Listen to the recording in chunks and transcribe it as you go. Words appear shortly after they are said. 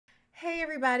Hey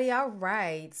everybody, all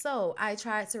right. So I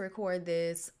tried to record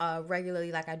this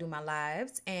regularly like I do my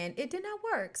lives and it did not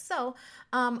work. So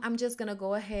I'm just gonna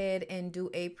go ahead and do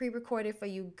a pre-recorded for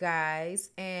you guys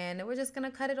and we're just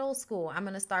gonna cut it old school. I'm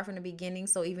gonna start from the beginning.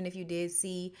 So even if you did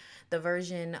see the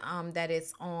version that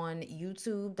is on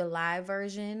YouTube, the live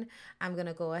version, I'm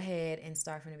gonna go ahead and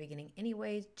start from the beginning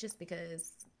anyway, just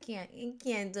because can't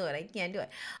do it. I can't do it.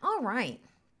 All right.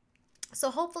 So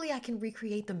hopefully I can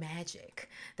recreate the magic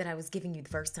that I was giving you the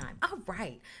first time. All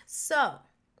right. So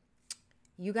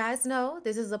you guys know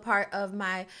this is a part of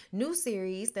my new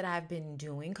series that I've been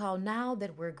doing called Now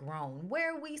That We're Grown,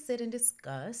 where we sit and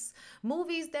discuss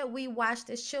movies that we watched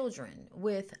as children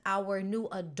with our new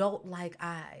adult like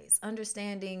eyes,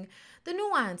 understanding the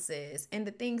nuances and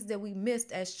the things that we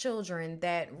missed as children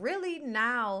that really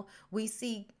now we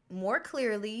see more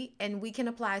clearly and we can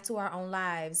apply to our own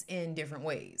lives in different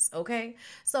ways. Okay.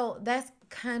 So that's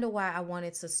kind of why I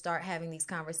wanted to start having these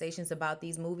conversations about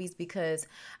these movies because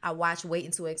I watched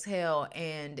Waiting to Exhale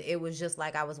and it was just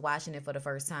like I was watching it for the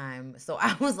first time. So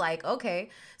I was like, okay,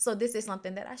 so this is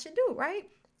something that I should do, right?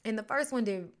 And the first one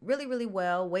did really, really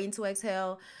well. Waiting to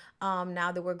Exhale,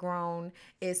 Now That We're Grown,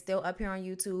 is still up here on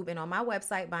YouTube and on my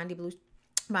website,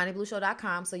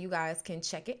 BondyBlueShow.com, so you guys can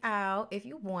check it out if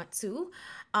you want to.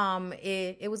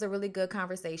 It was a really good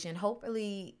conversation.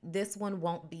 Hopefully this one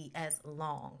won't be as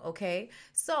long. Okay,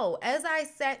 so as I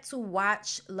sat to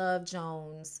watch Love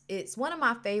Jones, it's one of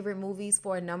my favorite movies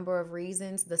for a number of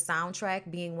reasons, the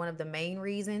soundtrack being one of the main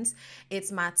reasons.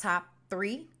 It's my top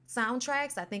three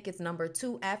soundtracks. I think it's number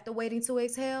two after Waiting to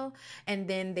Exhale, and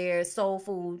then there's Soul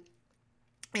Food,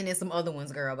 and then some other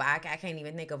ones, girl, but I can't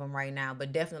even think of them right now.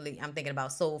 But definitely, I'm thinking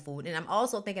about Soul Food, and I'm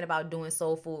also thinking about doing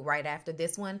Soul Food right after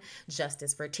this one,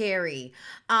 Justice for Terry.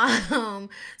 Um,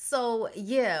 so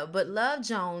yeah, but Love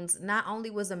Jones not only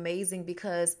was amazing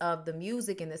because of the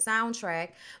music and the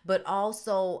soundtrack, but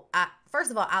also I. First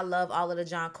of all, I love all of the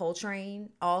John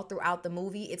Coltrane all throughout the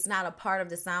movie. It's not a part of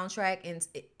the soundtrack, and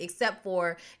except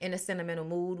for In a Sentimental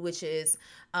Mood, which is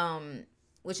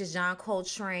John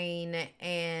Coltrane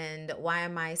and Why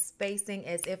Am I Spacing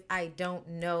As If I Don't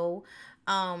Know,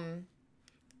 um,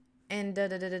 and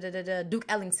Duke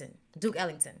Ellington. Duke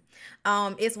Ellington.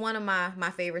 It's one of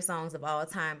my favorite songs of all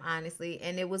time, honestly,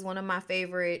 and it was one of my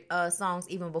favorite songs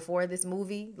even before this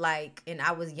movie. Like, and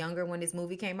I was younger when this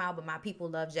movie came out, but my people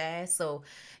love jazz, so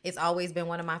it's always been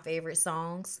one of my favorite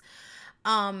songs.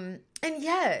 And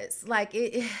yes, like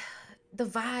it the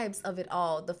vibes of it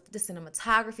all, the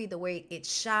cinematography, the way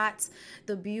it's shot,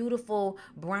 the beautiful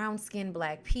brown skinned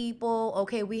black people.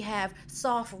 Okay, we have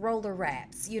soft roller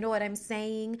wraps, you know what I'm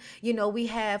saying? You know, we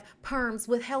have perms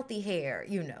with healthy hair,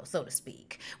 you know, so to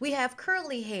speak. We have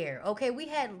curly hair. Okay, we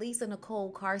had Lisa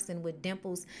Nicole Carson with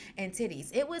dimples and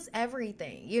titties. It was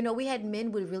everything. You know, we had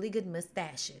men with really good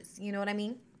mustaches, you know what I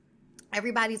mean?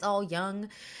 Everybody's all young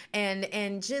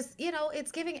and just, you know,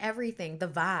 it's giving everything the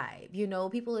vibe. You know,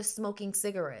 people are smoking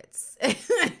cigarettes.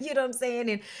 You know what I'm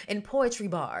saying? In poetry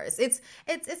bars, it's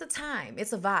a time,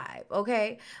 it's a vibe.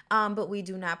 Okay. But we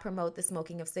do not promote the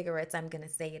smoking of cigarettes. I'm gonna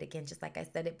say it again, just like I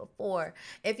said it before.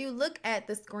 If you look at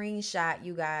the screenshot,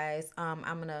 you guys, I'm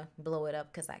gonna blow it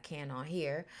up because I can on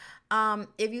here.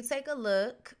 If you take a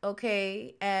look,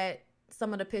 okay, at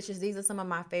some of the pictures, these are some of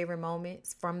my favorite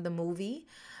moments from the movie.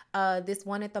 This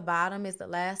one at the bottom is the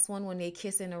last one when they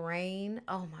kiss in the rain.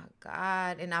 Oh my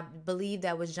God. And I believe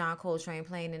that was John Coltrane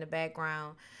playing in the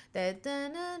background. That da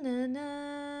na na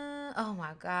na. Oh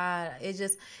my God.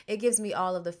 It gives me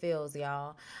all of the feels,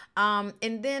 y'all.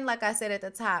 And then like I said at the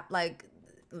top, like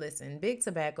listen, big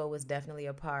tobacco was definitely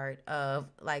a part of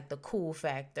like the cool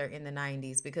factor in the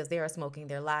 90s because they are smoking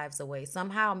their lives away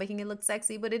somehow, making it look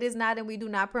sexy, but it is not, and we do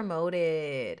not promote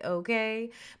it. Okay,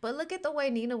 but look at the way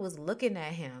Nina was looking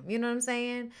at him, you know what I'm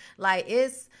saying? Like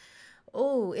it's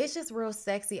just real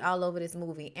sexy all over this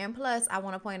movie. And plus I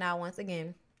want to point out once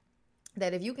again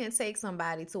that if you can take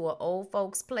somebody to an old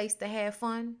folks place to have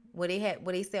fun, where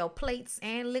they sell plates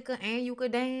and liquor and you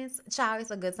could dance, child,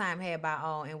 it's a good time had by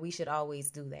all, and we should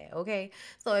always do that. Okay,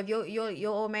 so if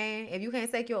your old man, if you can't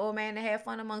take your old man to have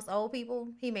fun amongst old people,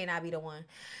 he may not be the one.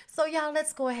 So y'all,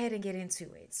 let's go ahead and get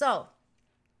into it. So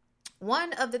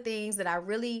one of the things that I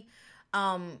really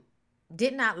um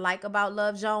did not like about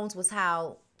Love Jones was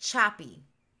how choppy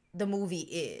the movie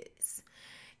is.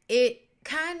 It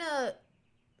kind of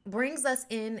brings us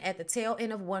in at the tail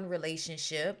end of one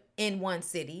relationship, in one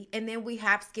city, and then we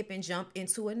hop, skip, and jump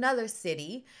into another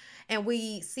city, and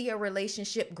we see a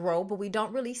relationship grow, but we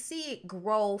don't really see it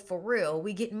grow for real.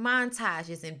 We get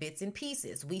montages and bits and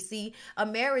pieces. We see a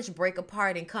marriage break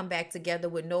apart and come back together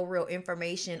with no real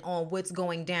information on what's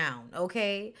going down,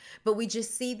 okay? But we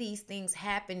just see these things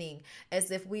happening as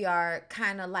if we are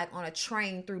kind of like on a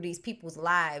train through these people's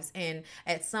lives, and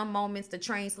at some moments the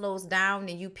train slows down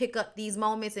and you pick up these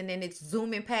moments, and then it's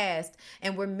zooming past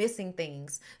and we're missing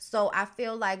things. So I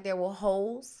feel like there were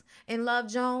holes in Love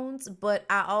Jones, but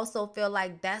I also feel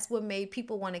like that's what made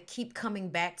people want to keep coming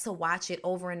back to watch it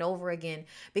over and over again,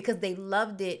 because they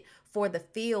loved it for the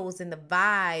feels and the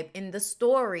vibe and the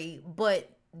story, but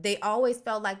they always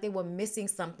felt like they were missing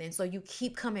something. So you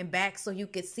keep coming back so you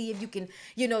could see if you can,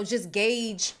 just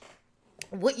gauge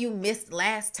what you missed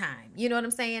last time. You know what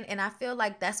I'm saying? And I feel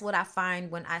like that's what I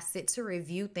find when I sit to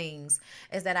review things,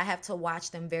 is that I have to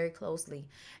watch them very closely,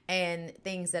 and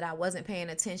things that I wasn't paying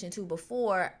attention to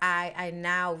before, I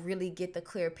now really get the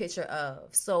clear picture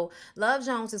of. So Love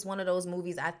Jones is one of those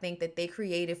movies I think that they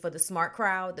created for the smart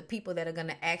crowd, the people that are going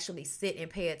to actually sit and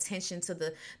pay attention to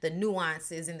the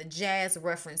nuances and the jazz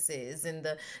references and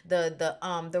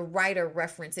the writer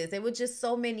references. There were just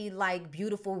so many like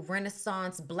beautiful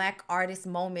Renaissance Black artist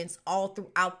moments all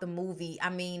throughout the movie. I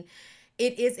mean,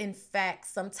 it is in fact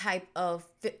some type of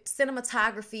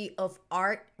cinematography of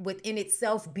art within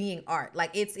itself being art.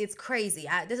 Like it's crazy.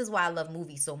 This is why I love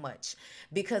movies so much,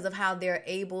 because of how they're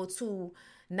able to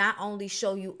not only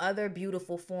show you other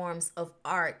beautiful forms of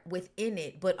art within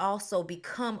it, but also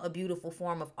become a beautiful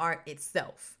form of art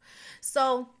itself.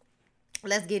 So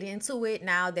let's get into it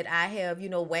now that I have,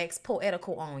 waxed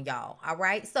poetical on y'all. All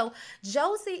right. So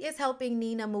Josie is helping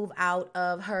Nina move out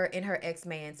of her and her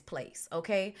ex-man's place.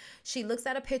 Okay. She looks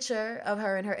at a picture of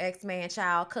her and her ex-man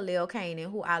child, Khalil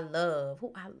Kanan, who I love,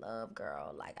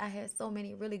 girl. Like, I had so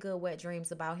many really good wet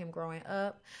dreams about him growing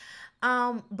up.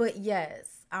 But yes,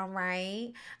 all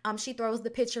right. She throws the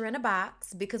picture in a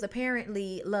box because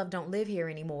apparently Love don't live here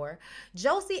anymore.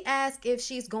 Josie asks if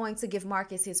she's going to give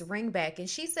Marcus his ring back, and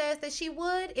she says that she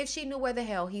would if she knew where the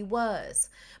hell he was.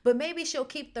 But maybe she'll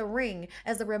keep the ring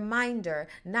as a reminder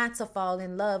not to fall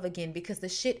in love again, because the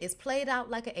shit is played out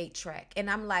like an 8-track. And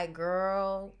I'm like,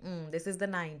 girl, this is the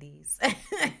 90s.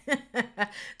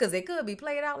 Because it could be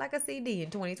played out like a CD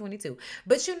in 2022.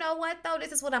 But you know what, though?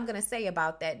 This is what I'm going to say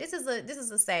about that. This is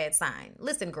a sad sign.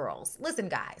 Listen, girls. Listen,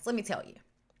 guys. Let me tell you.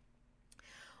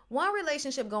 One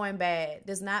relationship going bad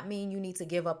does not mean you need to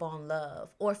give up on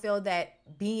love or feel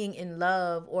that being in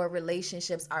love or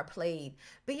relationships are played.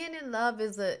 Being in love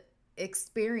is a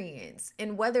experience,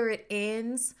 and whether it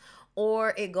ends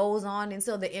or it goes on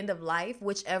until the end of life,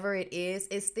 whichever it is,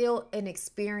 it's still an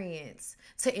experience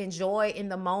to enjoy in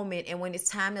the moment. And when it's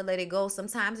time to let it go,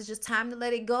 sometimes it's just time to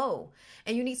let it go.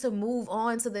 And you need to move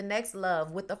on to the next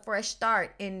love with a fresh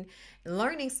start and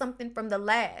learning something from the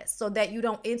last, so that you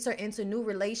don't enter into new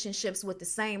relationships with the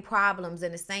same problems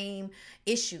and the same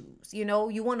issues. You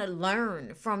want to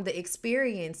learn from the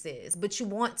experiences, but you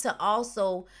want to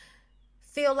also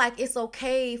feel like it's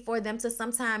okay for them to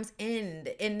sometimes end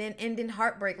and then end in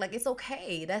heartbreak. Like, it's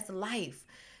okay. That's life.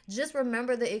 Just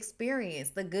remember the experience,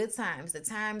 the good times, the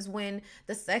times when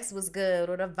the sex was good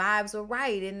or the vibes were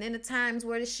right, and then the times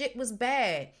where the shit was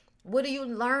bad. What do you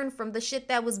learn from the shit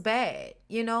that was bad,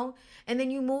 And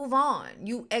then you move on.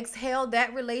 You exhale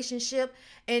that relationship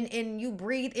and you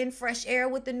breathe in fresh air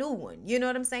with the new one. You know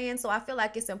what I'm saying? So I feel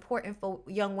like it's important for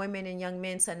young women and young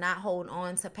men to not hold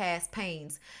on to past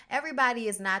pains. Everybody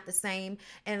is not the same,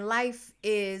 and life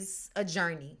is a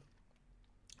journey.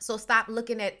 So stop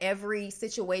looking at every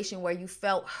situation where you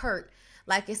felt hurt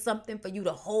like it's something for you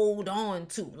to hold on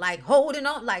to, like holding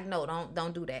on. Like, no,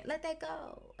 don't do that. Let that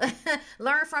go.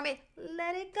 Learn from it.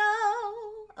 Let it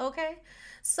go. Okay.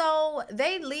 So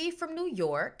they leave from New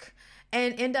York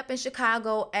and end up in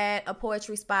Chicago at a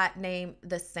poetry spot named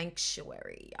The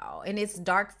Sanctuary, y'all. And it's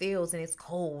dark fields, and it's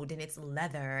cold, and it's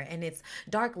leather, and it's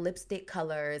dark lipstick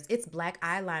colors. It's black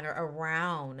eyeliner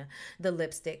around the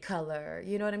lipstick color.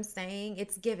 You know what I'm saying?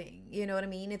 It's giving. You know what I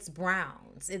mean? It's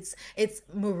browns. It's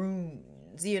maroons.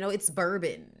 It's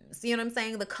bourbons. You know what I'm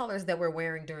saying? The colors that we're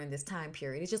wearing during this time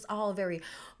period. It's just all very,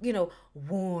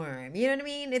 warm. You know what I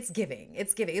mean? It's giving.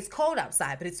 It's giving. It's cold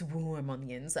outside, but it's warm on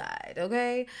the inside.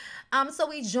 Okay? So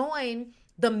we join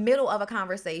the middle of a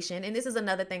conversation. And this is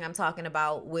another thing I'm talking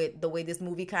about with the way this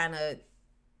movie kind of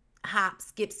hops,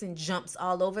 skips, and jumps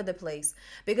all over the place,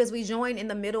 because we join in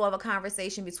the middle of a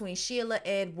conversation between Sheila,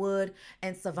 Ed Wood,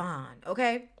 and Savon.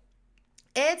 Okay?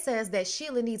 Ed says that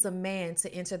Sheila needs a man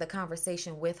to enter the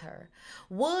conversation with her.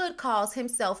 Wood calls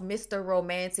himself Mr.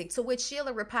 Romantic, to which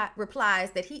Sheila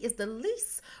replies that he is the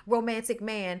least romantic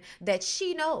man that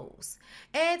she knows.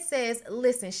 Ed says,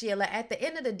 listen, Sheila, at the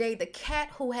end of the day, the cat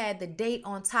who had the date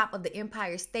on top of the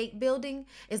Empire State Building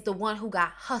is the one who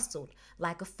got hustled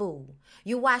like a fool.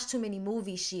 You watch too many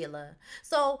movies, Sheila.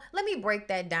 So let me break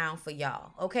that down for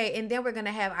y'all, okay? And then we're going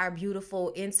to have our beautiful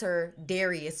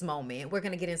inter-Darius moment. We're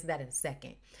going to get into that in a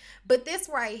second. But this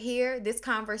right here, this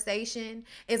conversation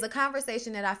is a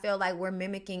conversation that I feel like we're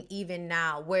mimicking even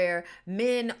now, where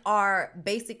men are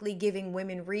basically giving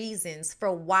women reasons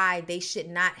for why they should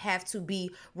not have to be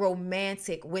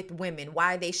romantic with women,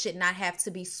 why they should not have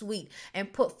to be sweet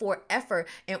and put forth effort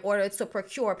in order to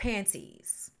procure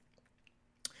panties.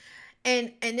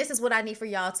 And this is what I need for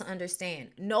y'all to understand.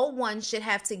 No one should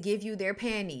have to give you their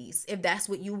panties if that's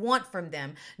what you want from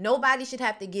them. Nobody should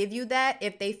have to give you that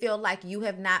if they feel like you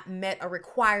have not met a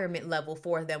requirement level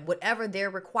for them, whatever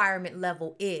their requirement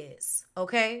level is,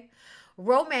 okay?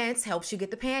 Romance helps you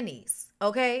get the panties,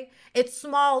 okay? It's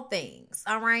small things,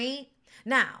 all right?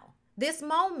 Now, this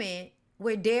moment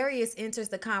where Darius enters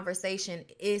the conversation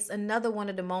is another one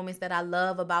of the moments that I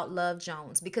love about Love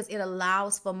Jones, because it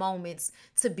allows for moments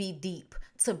to be deep,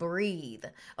 to breathe,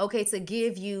 okay, to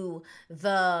give you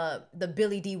the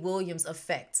Billy D. Williams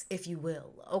effect, if you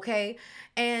will, okay?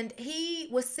 And he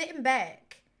was sitting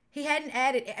back. He hadn't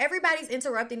added. Everybody's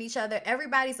interrupting each other.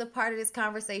 Everybody's a part of this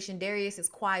conversation. Darius is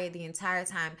quiet the entire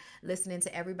time, listening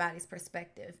to everybody's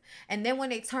perspective. And then when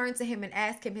they turn to him and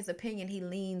ask him his opinion, he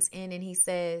leans in and he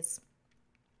says,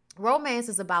 romance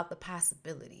is about the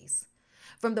possibilities.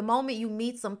 From the moment you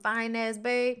meet some fine ass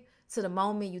babe to the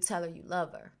moment you tell her you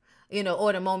love her,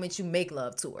 or the moment you make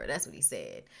love to her. That's what he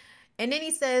said. And then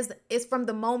he says, it's from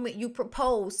the moment you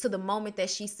propose to the moment that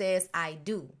she says, I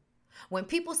do. When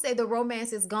people say the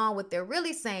romance is gone, what they're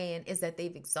really saying is that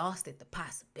they've exhausted the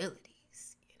possibilities.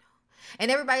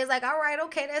 And everybody's like, all right,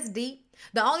 okay, that's deep.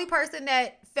 The only person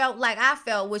that felt like I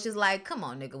felt, which is like, come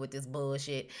on, nigga, with this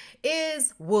bullshit,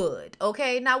 is Wood,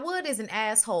 okay? Now, Wood is an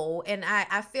asshole, and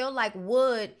I feel like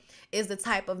Wood is the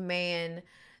type of man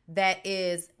that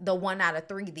is the 1 out of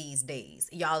 3 these days.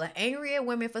 Y'all are angry at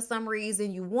women for some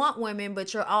reason. You want women,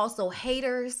 but you're also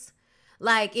haters.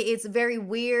 Like, it's very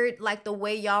weird, like the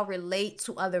way y'all relate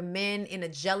to other men in a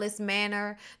jealous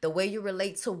manner, the way you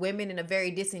relate to women in a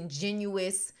very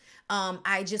disingenuous,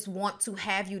 I just want to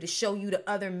have you to show you to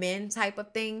other men type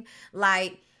of thing.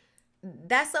 Like,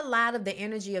 that's a lot of the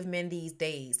energy of men these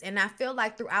days. And I feel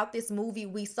like throughout this movie,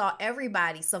 we saw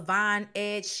everybody, Savon,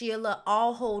 Ed, Sheila,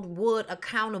 all hold Wood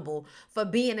accountable for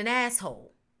being an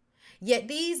asshole. Yet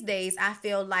these days, I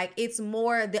feel like it's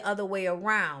more the other way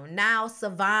around. Now,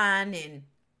 Savon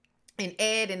and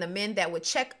Ed and the men that would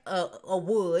check a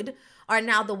Wood are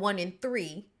now the 1 in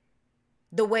 3.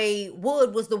 The way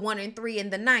Wood was the 1 in 3 in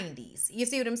the 90s. You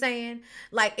see what I'm saying?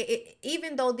 Like,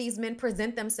 even though these men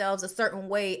present themselves a certain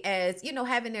way as,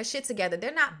 having their shit together,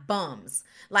 they're not bums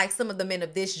like some of the men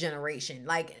of this generation.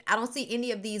 Like, I don't see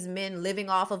any of these men living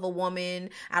off of a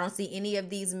woman. I don't see any of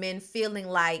these men feeling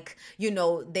like,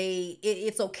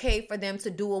 it's okay for them to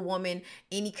do a woman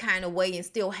any kind of way and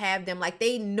still have them. Like,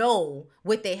 they know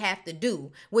what they have to do,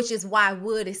 which is why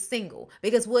Wood is single,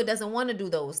 because Wood doesn't want to do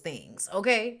those things,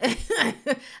 okay?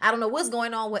 I don't know what's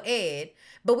going on with Ed,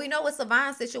 but we know what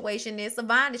Savon's situation is.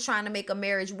 Savon is trying to make a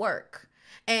marriage work,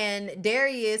 and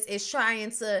Darius is trying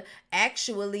to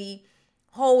actually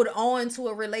hold on to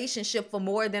a relationship for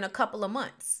more than a couple of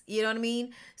months. You know what I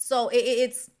mean? So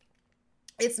it's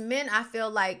men, I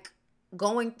feel like,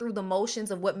 going through the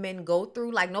motions of what men go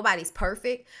through. Like, nobody's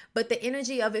perfect, but the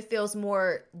energy of it feels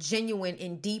more genuine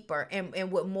and deeper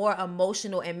and with more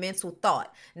emotional and mental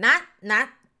thought. Not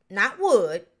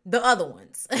Wood, the other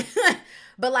ones.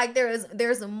 But like,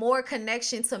 there's a more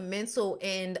connection to mental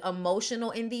and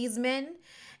emotional in these men.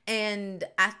 And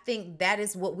I think that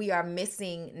is what we are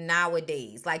missing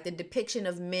nowadays. Like, the depiction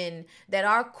of men that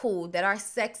are cool, that are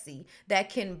sexy, that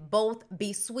can both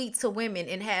be sweet to women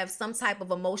and have some type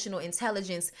of emotional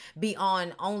intelligence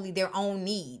beyond only their own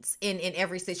needs in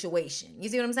every situation. You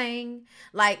see what I'm saying?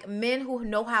 Like, men who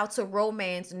know how to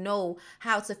romance know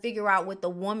how to figure out what the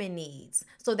woman needs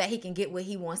so that he can get what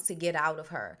he wants to get out of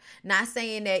her. Not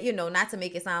saying that, not to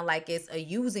make it sound like it's a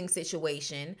using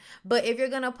situation, but if you're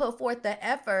going to put forth the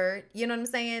effort, you know what I'm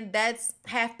saying? That's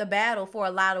half the battle for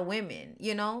a lot of women,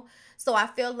 So I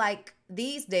feel like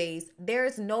these days,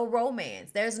 there's no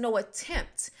romance. There's no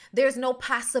attempt. There's no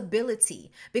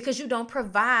possibility, because you don't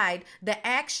provide the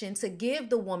action to give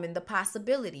the woman the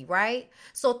possibility, right?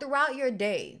 So throughout your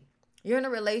day, You're in a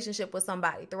relationship with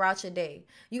somebody throughout your day.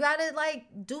 You gotta like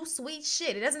do sweet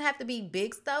shit. It doesn't have to be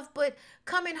big stuff, but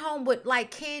coming home with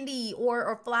like candy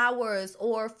or flowers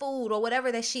or food or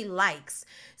whatever that she likes.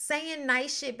 Saying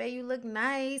nice shit, babe, you look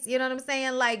nice. You know what I'm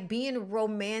saying? Like being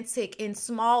romantic in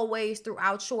small ways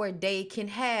throughout your day can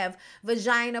have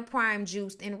vagina prime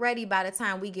juiced and ready by the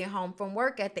time we get home from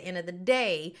work at the end of the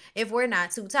day if we're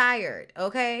not too tired,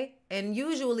 okay? And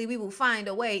usually we will find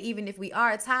a way, even if we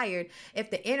are tired, if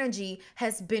the energy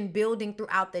has been building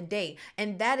throughout the day.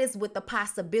 And that is what the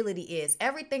possibility is.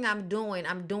 Everything I'm doing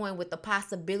with the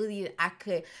possibility that I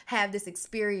could have this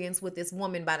experience with this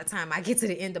woman by the time I get to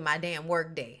the end of my damn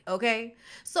work day. Okay?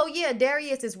 So yeah,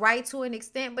 Darius is right to an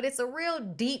extent, but it's a real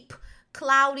deep,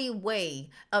 cloudy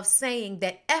way of saying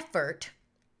that effort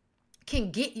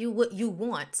can get you what you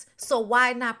want. So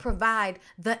why not provide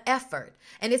the effort?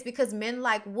 And it's because men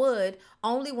like Wood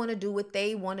only want to do what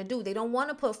they want to do. They don't want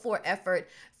to put forth effort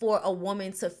for a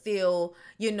woman to feel,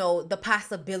 the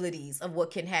possibilities of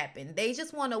what can happen. They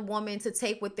just want a woman to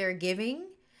take what they're giving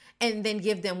and then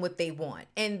give them what they want.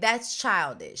 And that's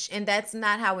childish. And that's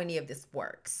not how any of this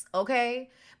works.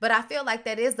 Okay? But I feel like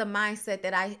that is the mindset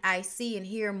that I see and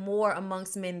hear more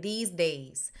amongst men these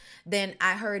days than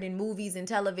I heard in movies and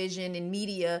television and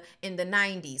media in the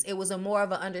 90s. It was a more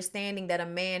of an understanding that a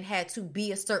man had to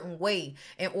be a certain way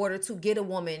in order to get a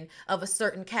woman of a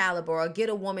certain caliber or get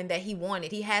a woman that he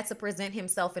wanted. He had to present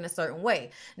himself in a certain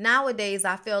way. Nowadays,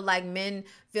 I feel like men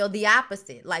feel the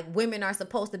opposite. Like women are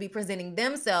supposed to be presenting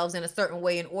themselves in a certain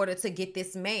way in order to get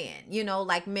this man.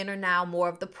 Like men are now more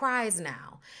of the prize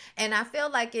now. And I feel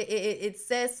like it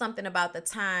says something about the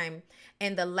time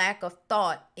and the lack of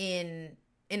thought in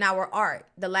our art,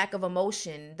 the lack of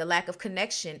emotion, the lack of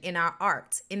connection in our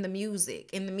art, in the music,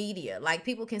 in the media. Like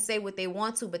people can say what they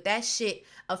want to, but that shit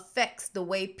affects the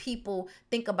way people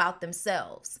think about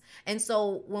themselves. And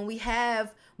so when we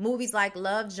have movies like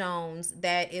Love Jones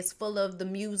that is full of the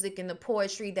music and the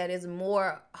poetry that is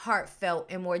more heartfelt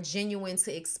and more genuine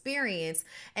to experience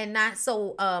and not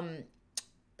so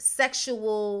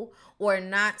sexual or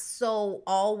not so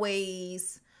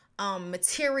always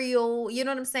material, you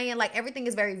know what I'm saying? Like everything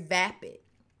is very vapid.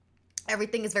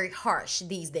 Everything is very harsh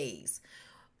these days.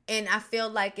 And I feel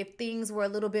like if things were a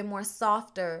little bit more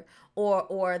softer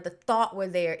or the thought were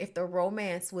there, if the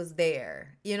romance was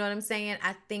there, you know what I'm saying?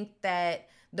 I think that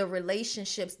the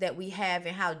relationships that we have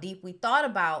and how deep we thought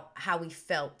about how we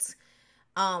felt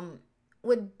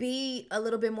would be a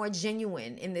little bit more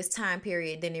genuine in this time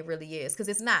period than it really is. Because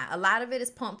it's not. A lot of it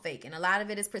is pump faking. A lot of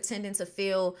it is pretending to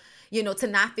feel, to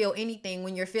not feel anything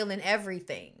when you're feeling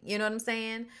everything. You know what I'm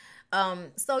saying?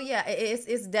 So yeah,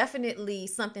 it's definitely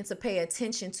something to pay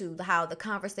attention to, how the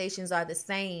conversations are the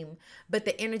same, but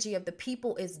the energy of the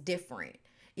people is different.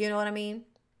 You know what I mean?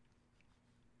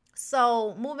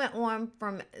 So moving on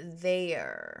from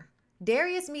there.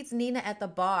 Darius meets Nina at the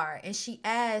bar and she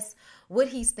asks what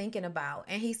he's thinking about.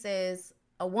 And he says,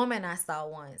 a woman I saw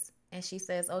once. And she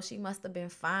says, oh, she must have been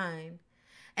fine.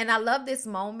 And I love this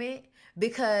moment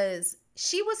because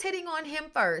she was hitting on him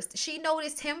first. She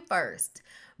noticed him first.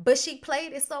 But she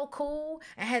played it so cool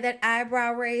and had that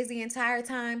eyebrow raised the entire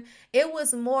time. It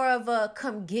was more of a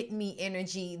come get me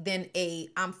energy than a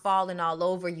I'm falling all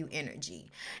over you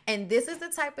energy. And this is the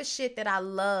type of shit that I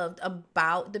loved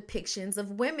about depictions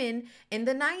of women in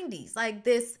the 90s. Like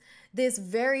this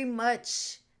very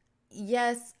much,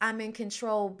 yes, I'm in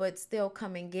control, but still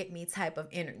come and get me type of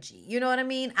energy. You know what I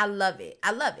mean? I love it.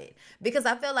 I love it because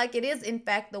I feel like it is, in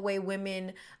fact, the way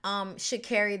women should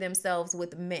carry themselves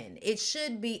with men. It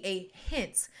should be a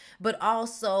hint, but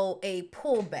also a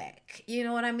pullback. You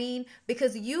know what I mean?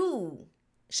 Because you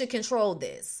should control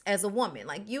this as a woman.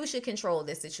 Like you should control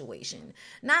this situation,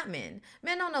 not men.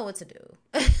 Men don't know what to do.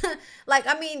 Like,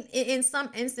 I mean, in some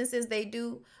instances they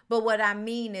do, but what I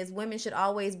mean is women should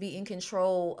always be in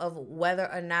control of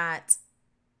whether or not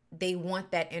they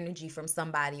want that energy from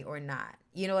somebody or not.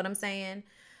 You know what I'm saying?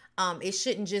 It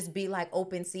shouldn't just be like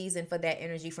open season for that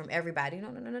energy from everybody.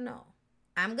 No.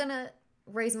 I'm gonna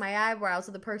raise my eyebrow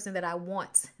to the person that I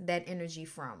want that energy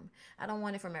from. I don't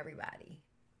want it from everybody.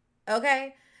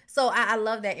 Okay, so I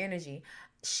love that energy.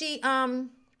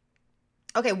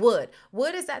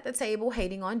 Wood is at the table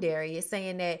hating on Darius,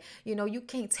 saying that, you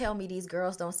can't tell me these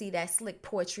girls don't see that slick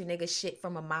poetry nigga shit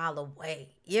from a mile away.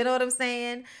 You know what I'm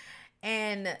saying?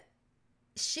 And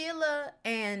Sheila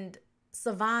and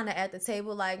Savannah at the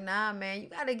table like, nah, man, you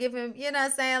got to give him, you know what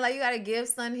I'm saying? Like, you got to give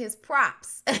son his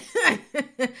props.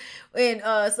 And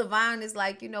Savon is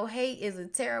like, hate is a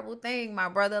terrible thing, my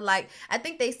brother. Like, I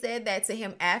think they said that to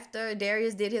him after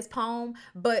Darius did his poem,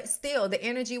 but still the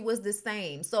energy was the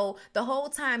same. So the whole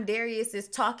time Darius is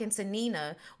talking to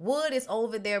Nina, Wood is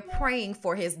over there praying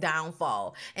for his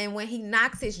downfall. And when he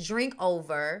knocks his drink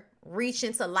over,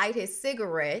 reaching to light his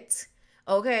cigarette,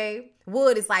 okay,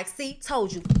 Wood is like, see,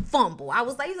 told you, fumble. I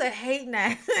was like, he's a hating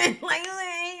ass. Like, he's a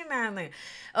hating ass.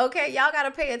 Okay, y'all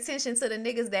gotta pay attention to the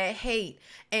niggas that hate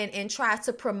and try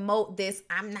to promote this.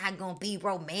 I'm not gonna be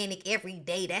romantic every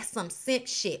day. That's some simp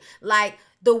shit. Like,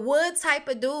 the Wood type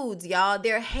of dudes, y'all,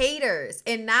 they're haters.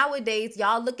 And nowadays,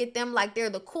 y'all look at them like they're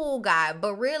the cool guy,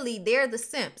 but really they're the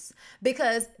simps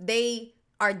because they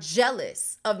are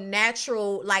jealous of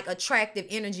natural, like, attractive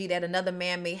energy that another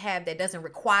man may have that doesn't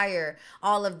require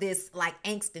all of this, like,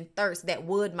 angst and thirst that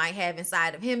Wood might have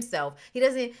inside of himself. He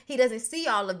doesn't see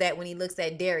all of that when he looks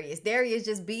at Darius. Darius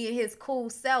just being his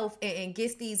cool self and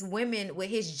gets these women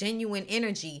with his genuine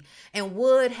energy. And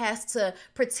Wood has to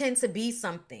pretend to be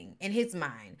something in his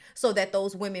mind so that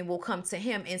those women will come to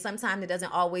him. And sometimes it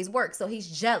doesn't always work. So he's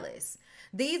jealous.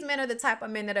 These men are the type of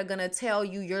men that are going to tell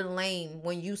you you're lame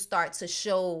when you start to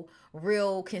show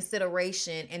real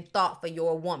consideration and thought for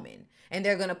your woman. And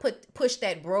they're going to push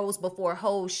that bros before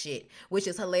hoes shit, which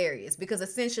is hilarious because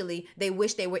essentially they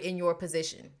wish they were in your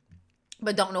position,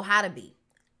 but don't know how to be.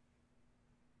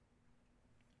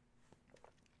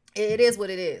 It is what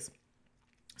it is.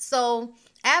 So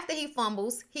after he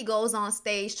fumbles, he goes on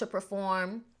stage to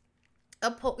perform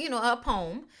a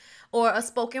poem or a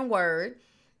spoken word.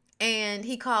 And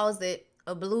he calls it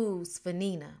a blues for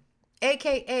Nina.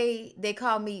 AKA, they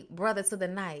call me brother to the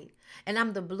night. And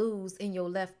I'm the blues in your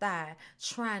left thigh,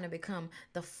 trying to become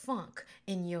the funk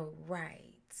in your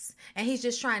right. And he's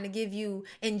just trying to give you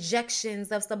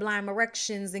injections of sublime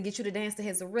erections and get you to dance to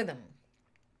his rhythm.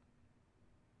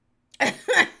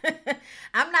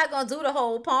 I'm not going to do the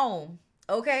whole poem.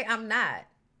 Okay, I'm not.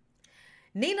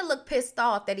 Nina looked pissed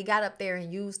off that he got up there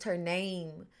and used her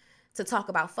name to talk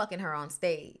about fucking her on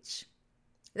stage.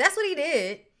 That's what he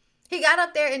did. He got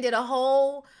up there and did a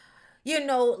whole,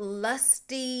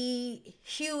 lusty,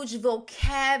 huge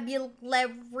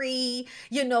vocabulary,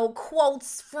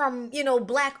 quotes from,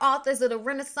 black authors of the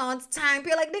Renaissance time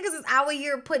period. Like, niggas is out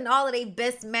here putting all of their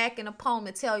best mac in a poem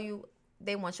to tell you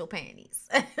they want your panties.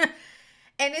 And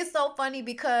it's so funny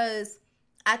because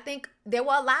I think there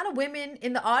were a lot of women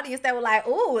in the audience that were like,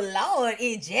 oh, Lord,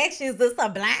 injections of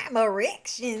sublime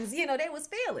erections. They was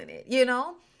feeling it,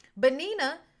 But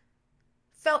Nina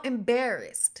felt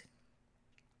embarrassed.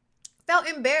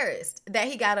 That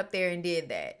he got up there and did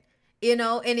that,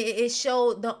 and it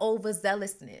showed the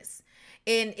overzealousness.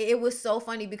 And it was so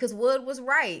funny because Wood was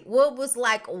right. Wood was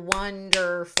like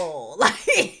wonderful.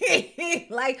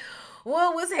 Like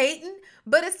Wood was hating,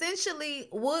 but essentially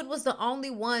Wood was the only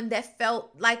one that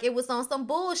felt like it was on some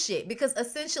bullshit because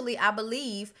essentially I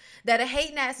believe that a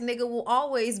hating ass nigga will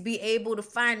always be able to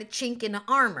find a chink in the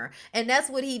armor. And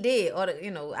that's what he did. Or,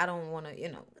 I don't want to,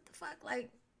 what the fuck? Like,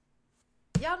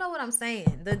 y'all know what I'm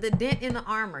saying. The dent in the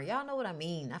armor. Y'all know what I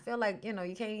mean. I feel like, you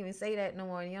can't even say that no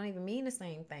more. You don't even mean the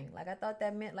same thing. Like, I thought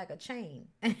that meant like a chain.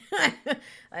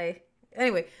 Like,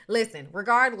 anyway, listen,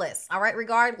 regardless,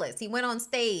 he went on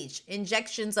stage,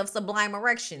 injections of sublime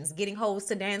erections, getting hoes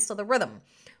to dance to the rhythm.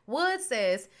 Wood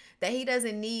says that he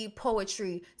doesn't need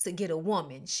poetry to get a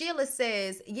woman. Sheila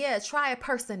says, yeah, try a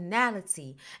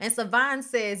personality. And Savon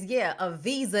says, yeah, a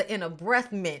visa and a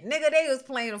breath mint. Nigga, they was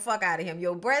playing the fuck out of him.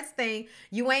 Your breath thing,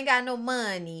 you ain't got no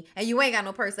money and you ain't got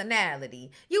no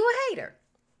personality. You a hater.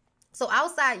 So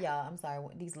outside, y'all, I'm sorry,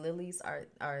 these lilies are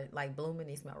like blooming.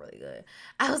 They smell really good.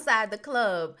 Outside the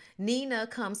club, Nina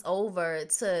comes over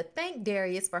to thank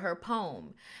Darius for her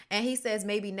poem. And he says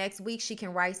maybe next week she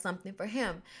can write something for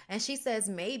him. And she says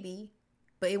maybe,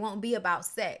 but it won't be about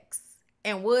sex.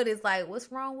 And Wood is like, what's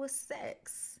wrong with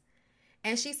sex?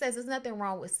 And she says there's nothing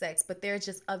wrong with sex, but there's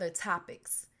just other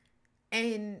topics.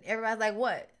 And everybody's like,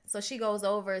 what? So she goes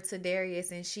over to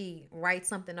Darius and she writes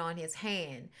something on his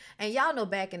hand. And y'all know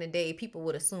back in the day, people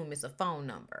would assume it's a phone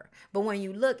number. But when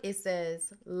you look, it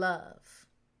says love.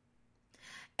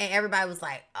 And everybody was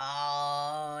like,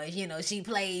 oh, she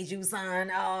played you, son.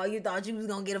 Oh, you thought you was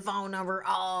going to get a phone number.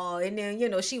 Oh, and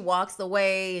then, she walks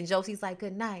away and Josie's like,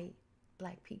 good night,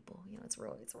 black people. It's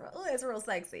real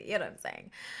sexy. You know what I'm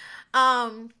saying?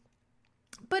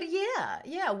 But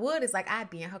yeah, Wood is like,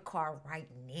 I'd be in her car right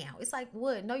now. It's like,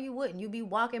 Wood, no, you wouldn't. You'd be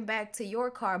walking back to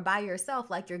your car by yourself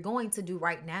like you're going to do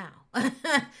right now.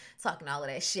 Talking all of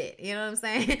that shit. You know what I'm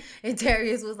saying? And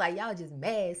Darius was like, y'all just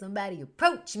mad somebody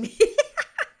approached me.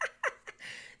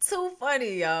 Too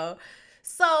funny, y'all.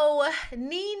 So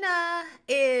Nina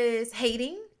is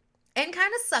hating and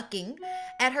kind of sucking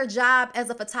at her job as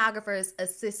a photographer's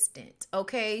assistant.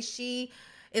 Okay, she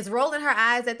is rolling her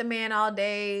eyes at the man all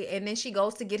day, and then she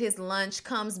goes to get his lunch,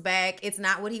 comes back, it's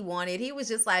not what he wanted. He was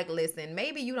just like, listen,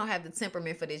 maybe you don't have the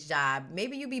temperament for this job,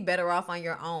 maybe you be better off on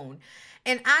your own.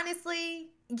 And honestly,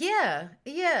 yeah,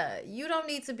 you don't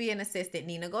need to be an assistant,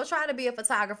 Nina. Go try to be a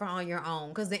photographer on your own,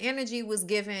 because the energy was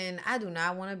given, I do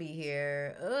not want to be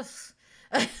here. Ugh.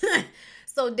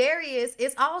 So Darius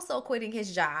is also quitting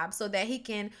his job so that he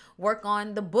can work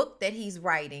on the book that he's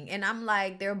writing. And I'm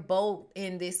like, they're both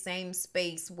in this same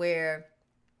space where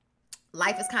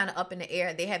life is kind of up in the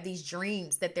air. They have these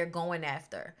dreams that they're going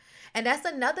after. And that's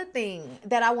another thing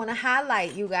that I want to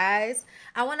highlight, you guys.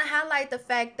 I want to highlight the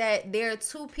fact that there are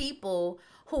two people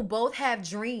who both have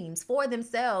dreams for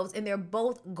themselves, and they're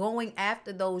both going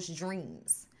after those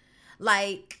dreams.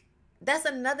 Like, that's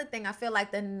another thing I feel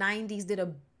like the 90s did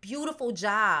a beautiful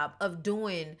job of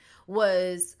doing,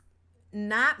 was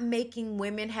not making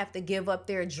women have to give up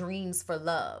their dreams for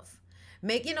love.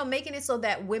 Making it so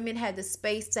that women had the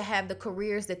space to have the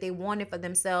careers that they wanted for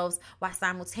themselves while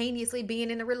simultaneously being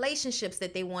in the relationships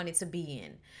that they wanted to be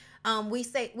in. We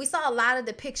saw a lot of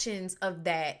depictions of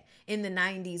that in the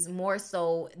 90s, more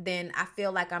so than I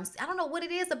feel like I don't know what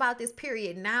it is about this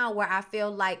period now where I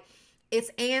feel like it's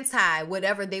anti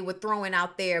whatever they were throwing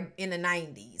out there in the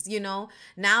 90s.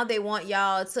 Now they want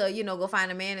y'all to, go find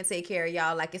a man to take care of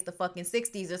y'all like it's the fucking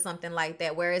 60s or something like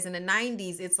that. Whereas in the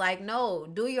 90s, it's like, no,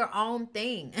 do your own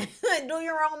thing. Do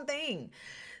your own thing.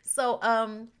 So,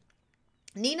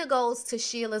 Nina goes to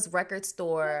Sheila's record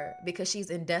store because she's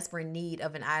in desperate need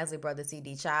of an Isley Brothers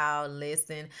CD. Child,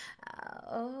 listen.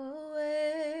 I'll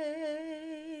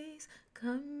always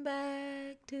come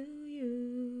back to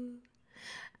you.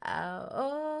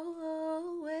 I'll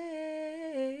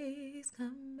always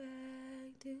come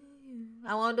back to you.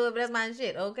 I won't do it, but that's my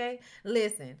shit, okay?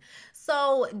 Listen.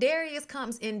 So Darius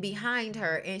comes in behind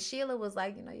her, and Sheila was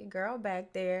like, your girl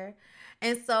back there.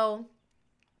 And so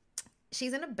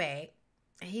she's in the back,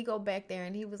 and he go back there,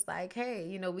 and he was like,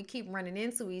 hey, we keep running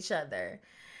into each other.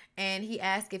 And he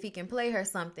asked if he can play her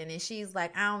something. And she's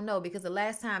like, I don't know, because the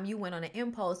last time you went on an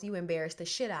impulse, you embarrassed the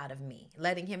shit out of me.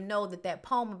 Letting him know that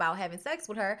poem about having sex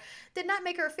with her did not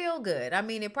make her feel good. I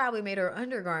mean, it probably made her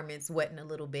undergarments wetting a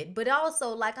little bit. But also,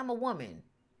 like, I'm a woman.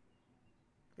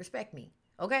 Respect me.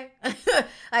 Okay?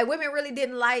 Like, women really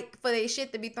didn't like for their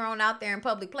shit to be thrown out there in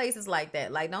public places like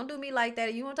that. Like, don't do me like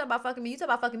that. You want to talk about fucking me? You talk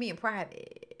about fucking me in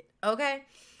private. Okay?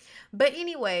 But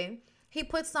anyway, he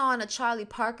puts on a Charlie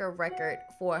Parker record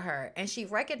for her, and she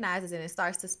recognizes it and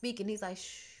starts to speak, and he's like,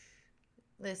 shh,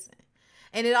 listen.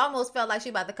 And it almost felt like she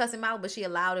about to cuss him out, but she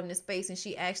allowed him the space, and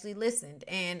she actually listened.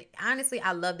 And honestly,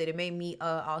 I loved it. It made me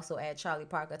also add Charlie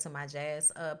Parker to my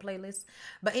jazz playlist.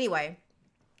 But anyway,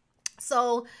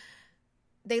 so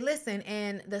they listen,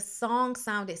 and the song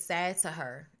sounded sad to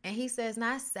her. And he says,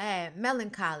 not sad,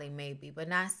 melancholy maybe, but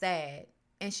not sad.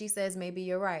 And she says, maybe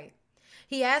you're right.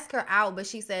 He asked her out, but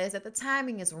she says that the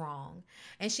timing is wrong.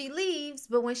 And she leaves,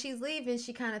 but when she's leaving,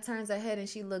 she kind of turns her head and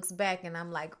she looks back. And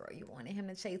I'm like, girl, you wanted him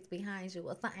to chase behind you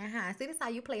or something. See, this is how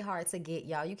you play hard to get,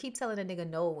 y'all. You keep telling a nigga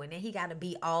no, and then he got to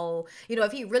be all,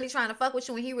 if he really trying to fuck with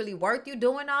you and he really worth you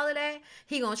doing all of that,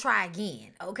 he going to try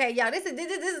again. Okay, y'all, this is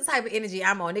the type of energy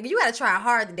I'm on, nigga. You got to try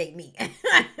hard to date me.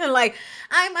 Like,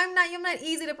 I'm not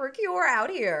easy to procure out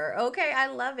here. Okay, I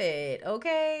love it.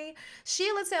 Okay.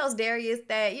 Sheila tells Darius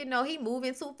that, he moving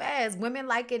too fast. Women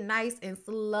like it nice and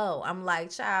slow. I'm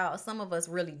like, child, some of us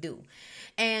really do.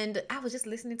 And I was just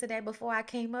listening to that before I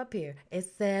came up here. It's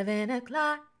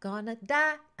 7:00, gonna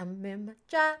die. I'm in my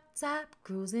drop top,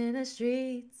 cruising the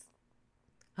streets.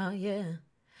 Oh yeah.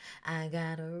 I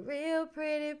got a real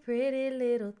pretty, pretty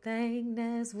little thing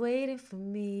that's waiting for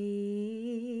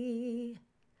me.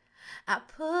 I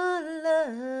pull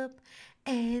up,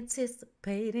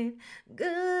 anticipating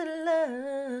good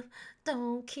love.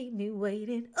 Don't keep me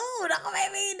waiting. Oh, don't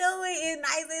make me do it. It's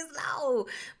nice and slow.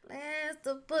 Plans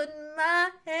to put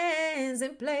my hands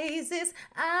in places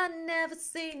I never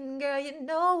seen. Girl, you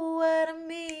know what I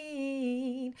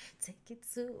mean. Take it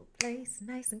to a place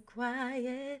nice and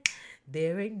quiet.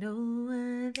 There ain't no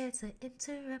one there to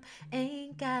interrupt.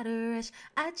 Ain't gotta rush.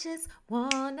 I just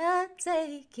wanna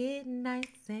take it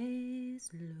nice and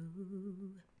slow.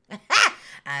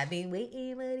 I've been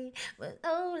waiting for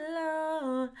so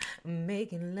long,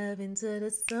 making love until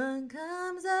the sun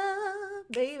comes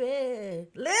up, baby.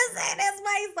 Listen, that's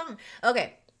my song.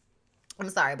 Okay, I'm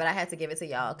sorry, but I had to give it to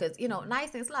y'all because,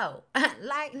 nice and slow.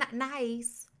 Like, not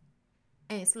nice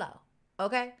and slow,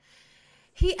 okay?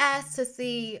 He asked to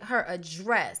see her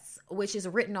address, which is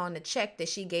written on the check that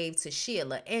she gave to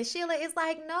Sheila. And Sheila is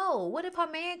like, no, what if her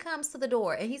man comes to the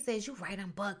door? And he says, you right,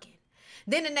 I'm bugging.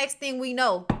 Then the next thing we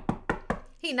know,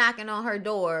 he knocking on her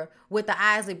door with the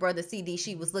Isley Brothers CD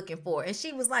she was looking for. And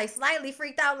she was like slightly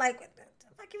freaked out, like, what the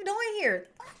fuck you doing here?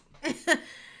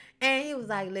 And he was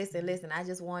like, listen, I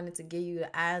just wanted to give you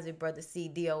the Isley Brothers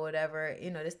CD or whatever. You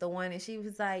know, this the one. And she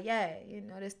was like, yeah, you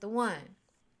know, this the one.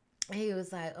 And he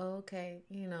was like, oh, okay,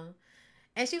 you know.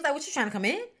 And she was like, what, you trying to come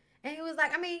in? And he was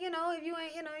like, I mean, you know, if you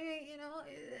ain't, you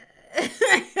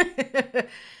know.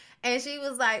 And she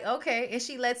was like, okay. And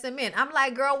she lets him in. I'm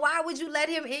like, girl, why would you let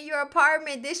him in your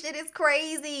apartment? This shit is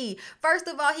crazy. First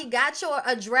of all, he got your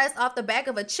address off the back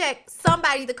of a check.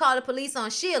 Somebody to call the police on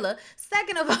Sheila.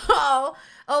 Second of all,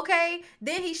 okay,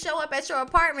 then he show up at your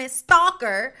apartment,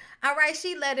 stalker. All right,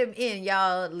 she let him in,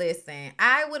 y'all. Listen,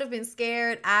 I would have been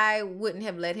scared. I wouldn't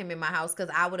have let him in my house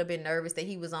because I would have been nervous that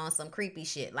he was on some creepy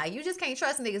shit. Like, you just can't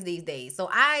trust niggas these days. So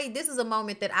this is a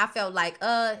moment that I felt like,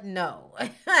 no.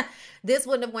 This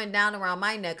wouldn't have went down around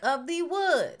my neck of the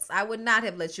woods. I would not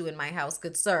have let you in my house,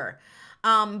 good sir.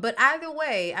 But either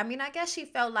way, I mean, I guess she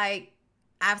felt like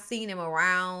I've seen him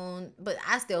around, but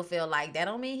I still feel like that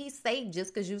don't mean he's safe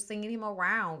just because you've seen him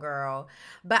around, girl.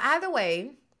 But either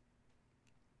way,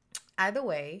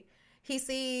 he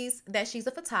sees that she's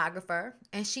a photographer,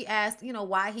 and she asks, you know,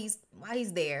 why he's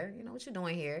there. You know, what you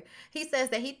doing here? He says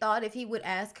that he thought if he would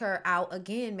ask her out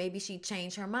again, maybe she'd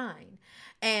change her mind.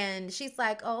 And she's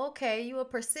like, oh, okay, you a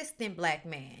persistent black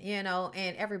man, you know,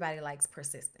 and everybody likes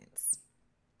persistence.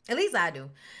 At least I do.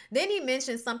 Then he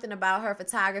mentions something about her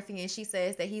photography, and she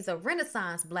says that he's a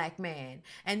Renaissance black man.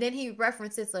 And then he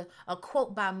references a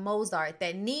quote by Mozart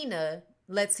that Nina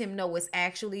lets him know it's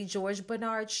actually George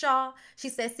Bernard Shaw. She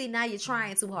says, see, now you're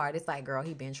trying too hard. It's like, girl,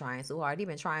 he been trying too hard. He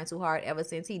been trying too hard ever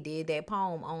since he did that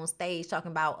poem on stage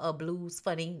talking about a blues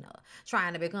for Nina,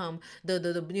 trying to become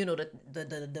the you know,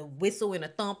 the whistle and the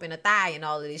thump and the thigh and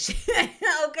all of this shit.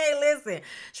 Okay, listen,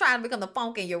 trying to become the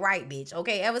funk in your right, bitch.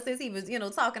 Okay, ever since he was, you know,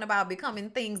 talking about becoming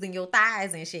things in your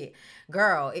thighs and shit.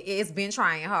 Girl, it's been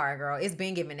trying hard, girl. It's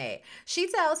been giving that.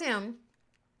 She tells him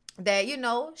that, you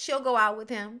know, she'll go out with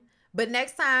him, but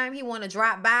next time he want to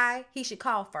drop by, he should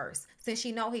call first, since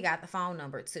she know he got the phone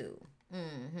number too.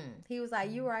 He was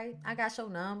like, you right, I got your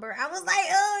number. I was like,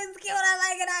 oh, it's cute. I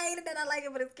like it. I hate it that I like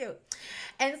it, but it's cute.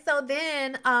 And so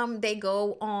then they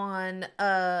go on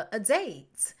a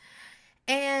date.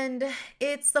 And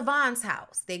it's Savon's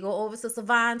house. They go over to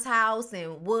Savon's house,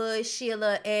 and Wood,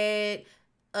 Sheila, Ed,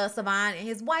 Savon and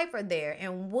his wife are there,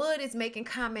 and Wood is making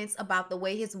comments about the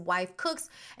way his wife cooks,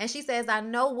 and she says, I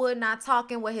know Wood not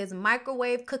talking what his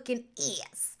microwave cooking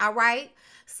is. All right,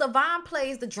 Savon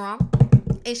plays the drum,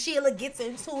 and Sheila gets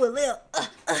into a little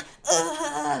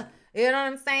you know what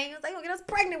I'm saying? He was like, oh, get us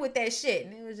pregnant with that shit.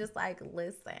 And it was just like,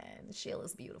 listen,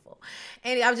 Sheila's beautiful.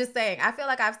 And I was just saying, I feel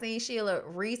like I've seen Sheila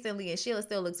recently, and Sheila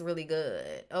still looks really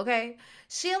good. Okay.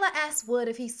 Sheila asks Wood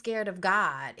if he's scared of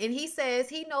God. And he says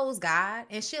he knows God.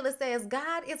 And Sheila says,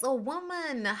 God is a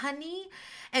woman, honey.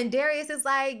 And Darius is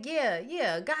like,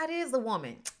 yeah, God is a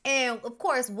woman. And of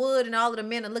course, Wood and all of the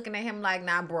men are looking at him like,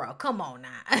 nah, bro, come on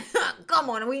now. Come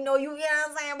on. We know you know what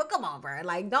I'm saying? But come on, bro.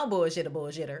 Like, don't bullshit a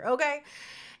bullshitter. Okay.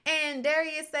 And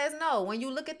Darius says, no, when you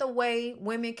look at the way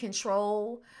women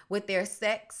control with their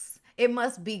sex, it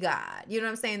must be God. You know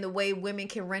what I'm saying? The way women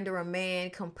can render a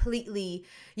man completely,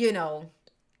 you know,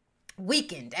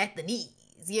 weakened at the knees.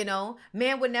 You know,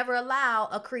 man would never allow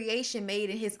a creation made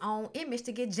in his own image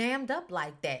to get jammed up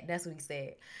like that. That's what he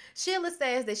said. Sheila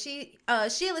says that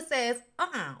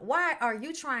why are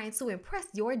you trying to impress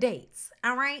your dates?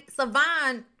 All right.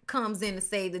 Savon comes in to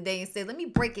save the day and says, let me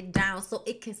break it down so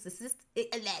it can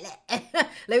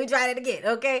let me try that again.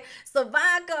 Okay.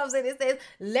 Savon comes in and says,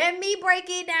 let me break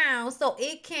it down so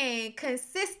it can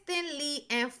consistently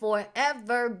and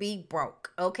forever be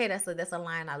broke. Okay. That's a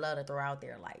line I love to throw out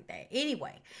there like that.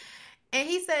 Anyway. And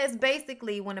he says,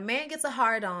 basically, when a man gets a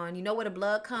hard on, you know where the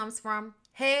blood comes from?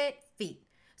 Head, feet.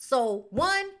 So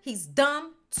 1, he's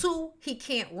dumb. 2, he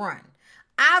can't run.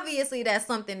 Obviously, that's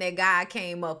something that God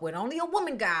came up with. Only a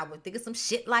woman God would think of some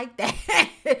shit like that.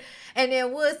 And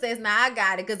then Wood says, nah, I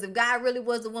got it. Because if God really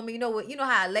was a woman, you know what? You know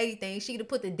how a lady thinks? She'd have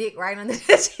put the dick right under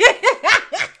this shit.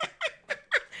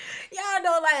 Y'all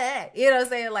know like that. You know what I'm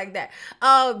saying? Like that.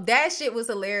 That shit was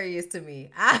hilarious to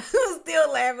me. I was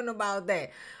still laughing about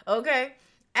that. Okay.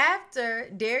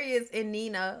 After Darius and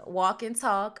Nina walk and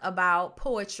talk about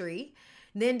poetry,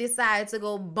 then decide to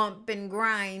go bump and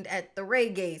grind at the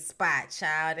reggae spot,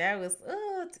 child. That was,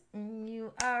 oh,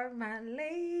 you are my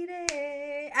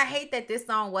lady. I hate that this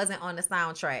song wasn't on the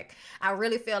soundtrack. I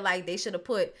really feel like they should have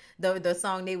put the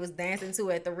song they was dancing to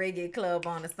at the reggae club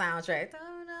on the soundtrack.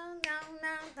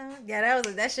 Yeah,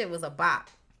 that shit was a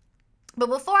bop. But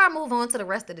before I move on to the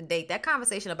rest of the date, that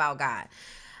conversation about God,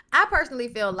 I personally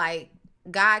feel like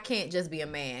God can't just be a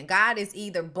man. God is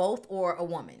either both or a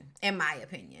woman, in my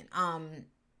opinion.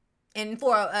 And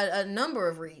for a number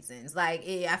of reasons. Like,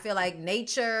 I feel like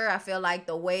nature, I feel like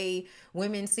the way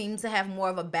women seem to have more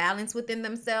of a balance within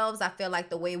themselves. I feel like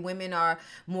the way women are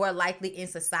more likely in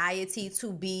society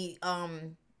to be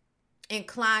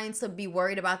inclined to be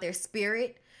worried about their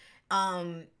spirit.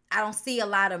 I don't see a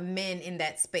lot of men in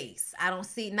that space. I don't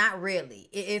see, not really.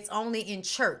 It's only in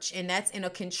church, and that's in a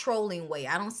controlling way.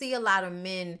 I don't see a lot of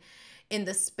men in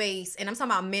the space, and I'm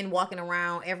talking about men walking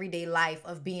around everyday life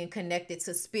of being connected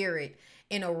to spirit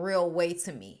in a real way.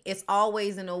 To me, it's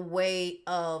always in a way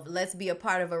of, let's be a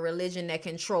part of a religion that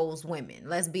controls women.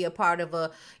 Let's be a part of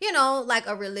a, like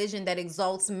a religion that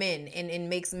exalts men and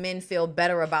makes men feel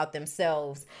better about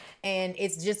themselves. And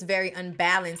it's just very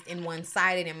unbalanced and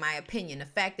one-sided, in my opinion. The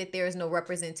fact that there is no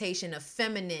representation of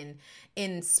feminine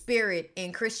in spirit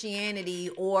in Christianity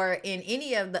or in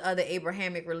any of the other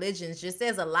Abrahamic religions just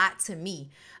says a lot to me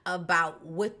about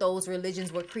what those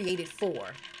religions were created for.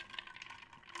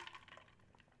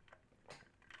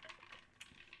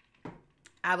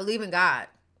 I believe in God,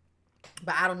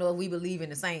 but I don't know if we believe in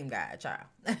the same God, child.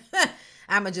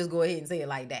 I'm going to just go ahead and say it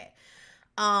like that.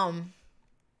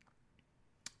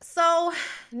 So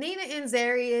Nina and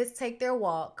Zarius take their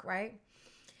walk, right?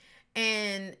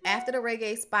 And after the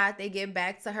reggae spot, they get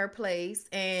back to her place,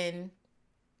 and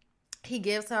he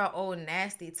gives her an old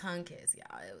nasty tongue kiss,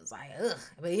 y'all. It was like, ugh.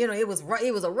 But, it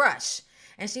was a rush.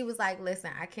 And she was like, listen,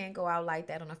 I can't go out like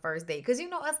that on a first date. Because,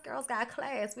 us girls got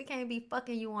class. We can't be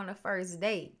fucking you on a first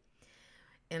date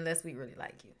unless we really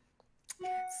like you.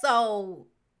 So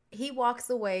he walks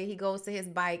away. He goes to his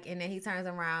bike, and then he turns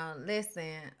around.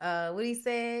 Listen, what he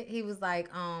said, he was like,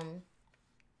 I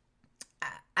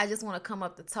just want to come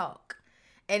up to talk.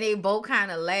 And they both kind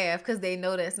of laugh because they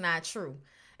know that's not true.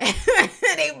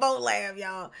 They both laugh,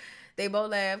 y'all. They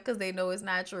both laugh because they know it's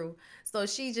not true. So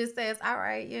she just says, all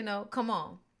right, come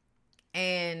on.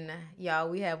 And y'all,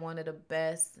 we have one of the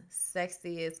best,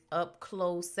 sexiest, up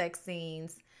close sex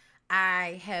scenes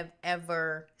I have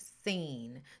ever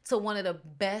seen, to one of the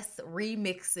best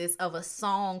remixes of a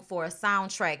song for a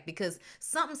soundtrack, because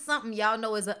something y'all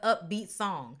know is an upbeat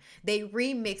song. They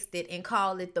remixed it and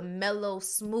called it the Mellow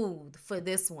Smooth for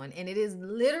this one, and it is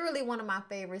literally one of my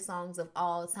favorite songs of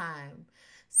all time.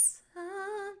 Something,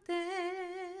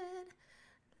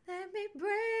 let me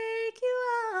break you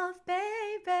off,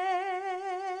 baby,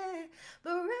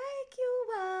 break you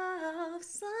off,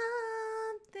 something.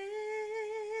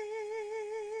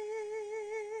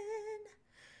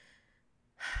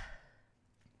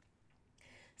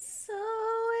 So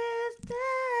if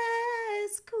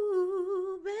that's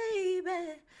cool,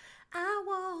 baby, I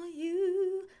want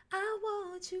you, I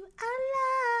want you, I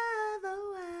love,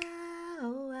 oh, I,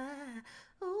 oh, I,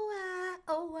 oh, I,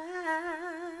 oh, I.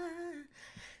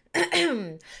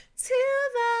 Till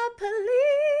the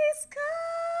police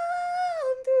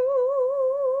come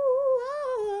through,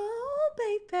 oh,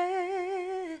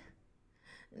 baby,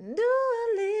 do a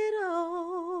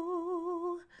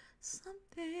little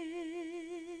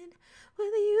something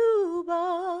with you,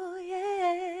 boy,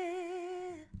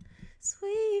 yeah,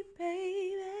 sweet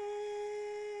baby.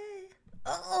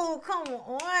 Oh, come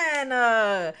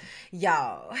on,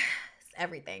 y'all, it's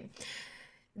everything.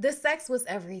 The sex was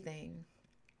everything.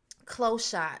 Close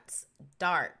shots,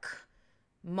 dark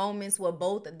moments where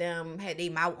both of them had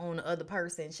their mouth on the other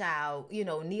person, child,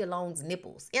 Nia Long's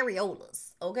nipples,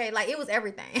 areolas, okay? Like, it was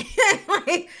everything.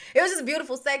 Like, it was just a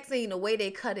beautiful sex scene, the way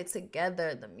they cut it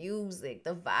together, the music,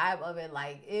 the vibe of it,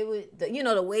 like, it was,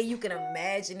 the way you can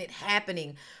imagine it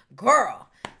happening. Girl,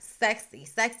 sexy,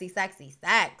 sexy, sexy,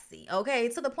 sexy, okay?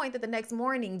 To the point that the next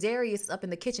morning, Darius is up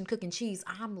in the kitchen cooking cheese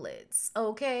omelets,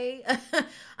 okay?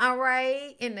 All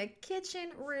right? In the kitchen,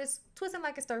 wrist twisting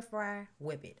like a stir fry,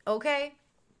 whip it, okay?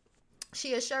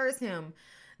 She assures him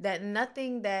that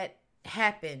nothing that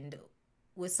happened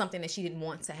was something that she didn't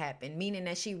want to happen, meaning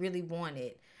that she really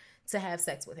wanted to have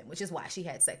sex with him, which is why she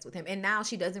had sex with him. And now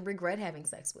she doesn't regret having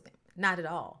sex with him. Not at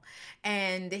all.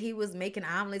 And he was making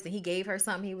omelets, and he gave her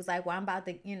something. He was like, well, I'm about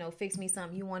to, fix me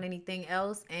something. You want anything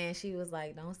else? And she was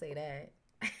like, don't say that.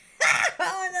 That's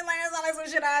like some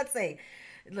shit I'd say.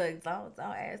 Look, don't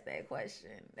ask that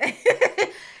question.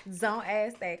 Don't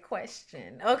ask that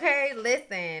question. Okay,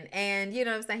 listen. And you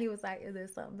know what I'm saying? He was like, is there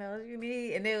something else you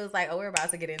need? And it was like, oh, we're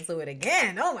about to get into it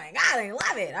again. Oh my God, I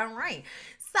love it. All right.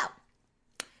 So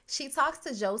she talks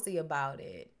to Josie about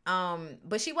it.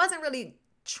 But she wasn't really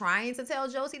trying to tell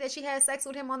Josie that she had sex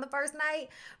with him on the first night,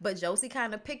 but Josie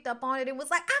kind of picked up on it and was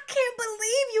like, I can't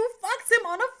believe you fucked him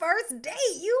on a first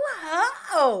date, you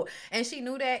hoe. And she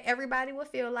knew that everybody would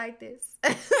feel like this.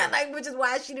 Like, which is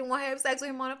why she didn't want to have sex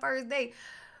with him on a first date.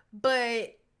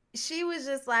 But she was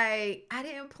just like, I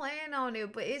didn't plan on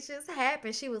it, but it just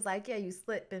happened. She was like, yeah, you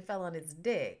slipped and fell on his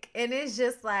dick. And it's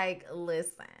just like,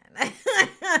 listen,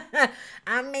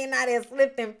 I may not have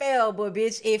slipped and fell, but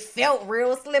bitch, it felt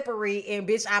real slippery, and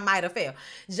bitch, I might have fell.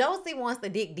 Josie wants the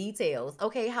dick details.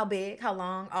 Okay, how big, how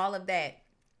long, all of that.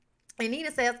 And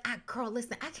Nina says, girl,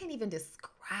 listen, I can't even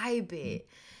describe it.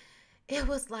 It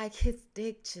was like his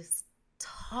dick just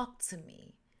talked to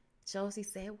me. Josie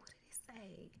said, what did he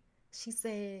say? She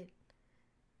said,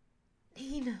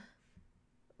 Nina.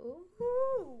 Ooh,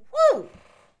 woo,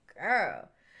 girl.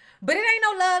 But it ain't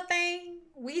no love thing.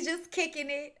 We just kicking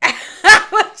it. I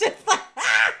was just like,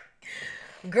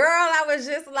 girl, I was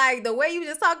just like, the way you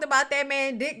just talked about that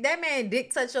man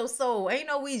dick touch your soul. Ain't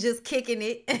no we just kicking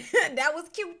it. That was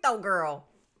cute though, girl.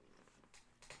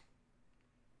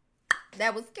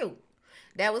 That was cute.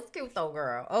 That was cute though,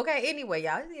 girl. Okay, anyway,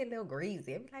 y'all, just get a little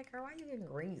greasy. I'm like, girl, why you getting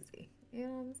greasy? You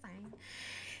know what I'm saying?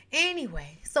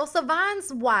 Anyway, so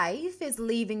Savon's wife is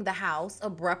leaving the house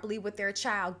abruptly with their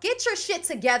child. Get your shit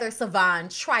together, Savon,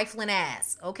 trifling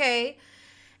ass, okay?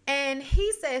 And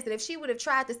he says that if she would have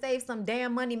tried to save some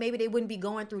damn money, maybe they wouldn't be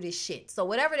going through this shit. So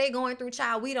whatever they going through,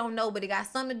 child, we don't know, but it got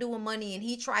something to do with money, and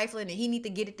he trifling, and he need to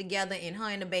get it together, and her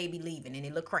and the baby leaving, and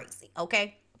it look crazy,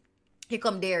 okay? Here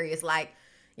come Darius, like,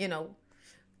 you know,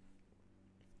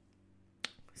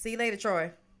 see you later,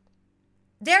 Troy.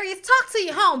 Darius, talk to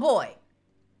your homeboy.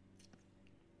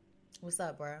 What's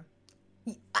up, bro?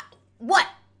 What?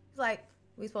 He's like,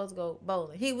 we supposed to go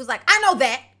bowling. He was like, I know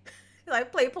that. He's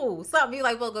like, play pool. Something. He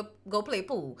like, well, go play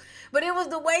pool. But it was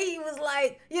the way he was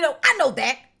like, you know, I know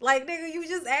that. Like, nigga, you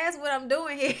just asked what I'm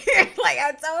doing here. Like,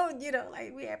 I told you know,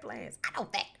 like, we had plans. I know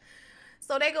that.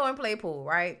 So they go and play pool,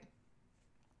 right?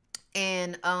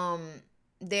 And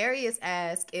Darius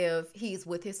asks if he's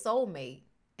with his soulmate.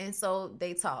 And so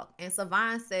they talk. And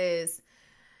Savon says,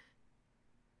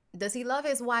 does he love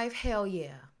his wife? Hell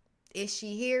yeah. Is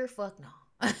she here? Fuck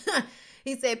no.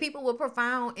 He said people with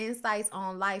profound insights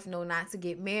on life know not to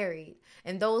get married.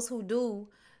 And those who do,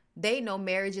 they know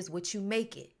marriage is what you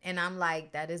make it. And I'm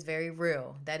like, that is very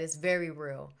real. That is very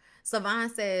real. Savon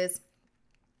says,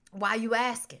 why you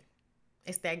asking?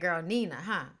 It's that girl Nina,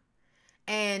 huh?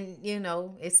 And, you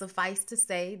know, it suffice to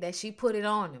say that she put it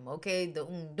on him, okay? The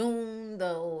Undun,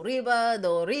 the Oriba, the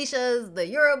Orishas, the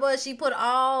Yoruba, she put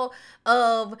all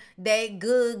of that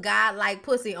good God-like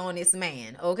pussy on this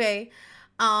man, okay?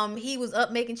 He was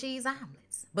up making cheese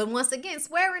omelets. But once again,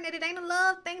 swearing that it ain't a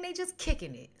love thing, they just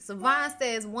kicking it. Savon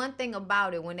says one thing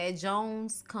about it, when that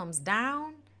Jones comes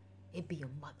down, it be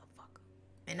a motherfucker.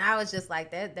 And I was just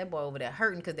like, that boy over there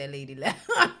hurting because that lady left.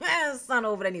 Son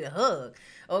over there need a hug,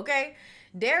 okay?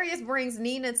 Darius brings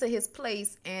Nina to his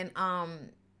place and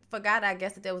forgot, I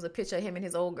guess, that there was a picture of him and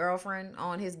his old girlfriend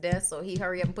on his desk, so he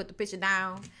hurried up and put the picture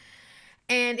down.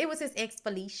 And it was his ex,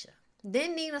 Felicia.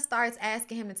 Then Nina starts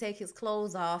asking him to take his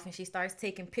clothes off, and she starts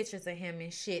taking pictures of him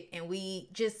and shit, and we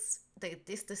just,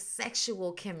 it's the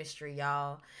sexual chemistry,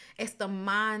 y'all. It's the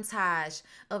montage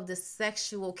of the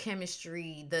sexual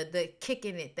chemistry, the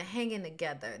kicking it, the hanging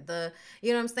together, the,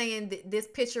 you know what I'm saying, this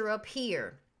picture up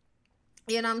here.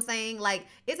 You know what I'm saying? Like,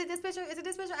 is it this picture? Is it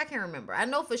this picture? I can't remember. I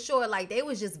know for sure, like, they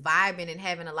was just vibing and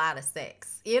having a lot of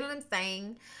sex. You know what I'm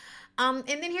saying? And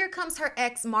then here comes her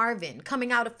ex, Marvin,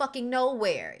 coming out of fucking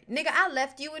nowhere. Nigga, I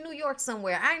left you in New York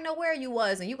somewhere. I didn't know where you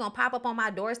was, and you gonna pop up on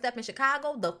my doorstep in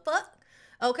Chicago? The fuck?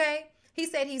 Okay? He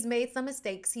said he's made some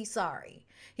mistakes. He's sorry.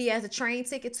 He has a train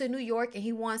ticket to New York, and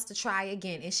he wants to try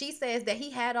again. And she says that he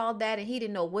had all that, and he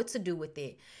didn't know what to do with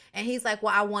it. And he's like,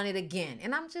 well, I want it again.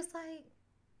 And I'm just like,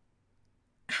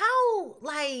 how,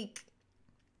 like,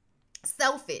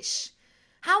 selfish,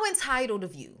 how entitled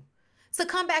of you to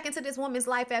come back into this woman's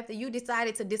life after you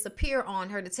decided to disappear on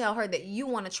her to tell her that you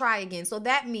want to try again. So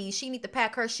that means she need to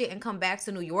pack her shit and come back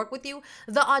to New York with you.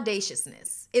 The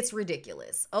audaciousness. It's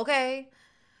ridiculous. Okay.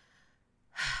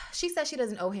 She says she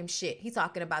doesn't owe him shit. He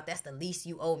talking about that's the least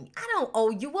you owe me. I don't owe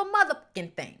you a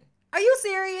motherfucking thing. Are you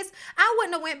serious? I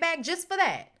wouldn't have went back just for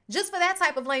that. Just for that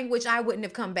type of language, I wouldn't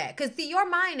have come back. Because see, your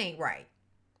mind ain't right.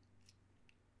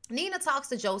 Nina talks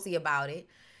to Josie about it,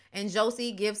 and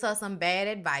Josie gives her some bad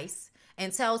advice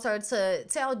and tells her to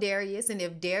tell Darius, and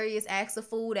if Darius acts a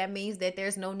fool, that means that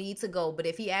there's no need to go. But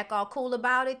if he act all cool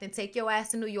about it, then take your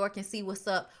ass to New York and see what's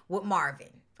up with Marvin,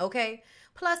 okay?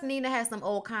 Plus, Nina has some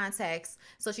old contacts,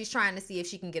 so she's trying to see if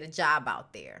she can get a job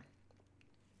out there.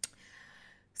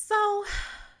 So,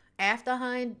 after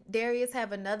her and Darius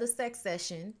have another sex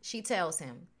session, she tells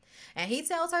him. And he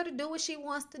tells her to do what she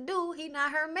wants to do. He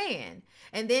not her man.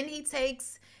 And then he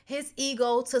takes his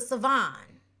ego to Savon.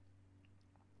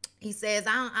 He says,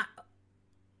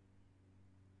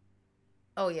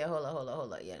 oh, yeah, hold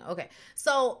on. Yeah, okay.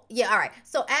 So, yeah, all right.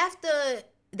 So, after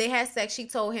they had sex, she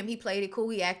told him he played it cool.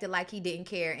 He acted like he didn't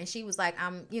care. And she was like,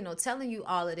 I'm, telling you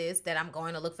all of this, that I'm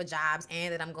going to look for jobs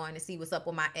and that I'm going to see what's up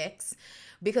with my ex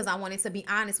because I wanted to be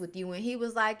honest with you. And he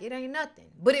was like, it ain't nothing.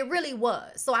 But it really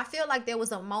was. So I feel like there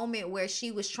was a moment where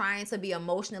she was trying to be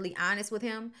emotionally honest with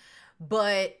him.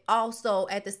 But also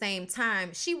at the same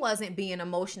time, she wasn't being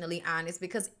emotionally honest,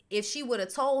 because if she would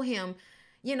have told him,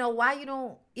 why you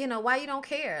don't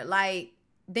care? Like,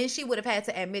 then she would have had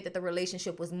to admit that the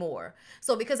relationship was more.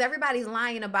 So because everybody's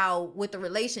lying about what the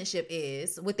relationship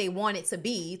is, what they want it to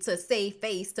be, to save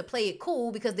face, to play it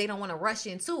cool because they don't want to rush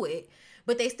into it,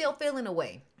 but they still feeling a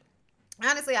way.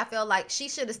 Honestly, I feel like she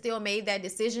should have still made that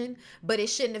decision, but it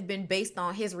shouldn't have been based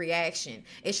on his reaction.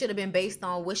 It should have been based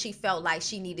on what she felt like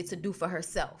she needed to do for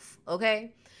herself,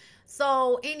 okay?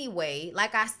 So anyway,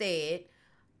 like I said,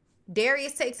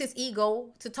 Darius takes his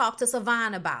ego to talk to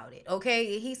Savon about it,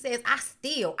 okay? He says, I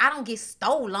don't get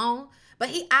stole on. But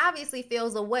he obviously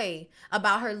feels a way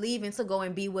about her leaving to go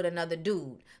and be with another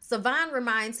dude. Savon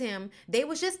reminds him they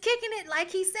was just kicking it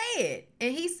like he said.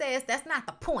 And he says that's not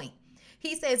the point.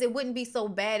 He says it wouldn't be so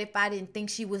bad if I didn't think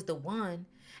she was the one.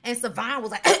 And Savon was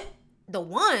like, the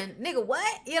one? Nigga,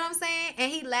 what? You know what I'm saying?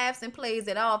 And he laughs and plays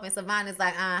it off. And Savon is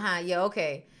like, yeah,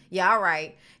 okay. Yeah, all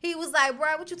right. He was like,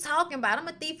 bro, what you talking about? I'm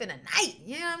a thief in the night.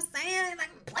 You know what I'm saying? Like,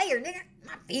 I'm a player, nigga.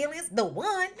 My feelings, the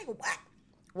one. Nigga, what?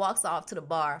 Walks off to the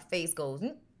bar. Face goes,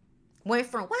 went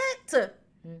from what to...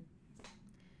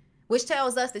 Which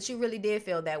tells us that you really did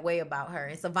feel that way about her.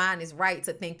 And Savon is right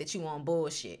to think that you on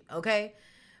bullshit, okay?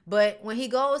 But when he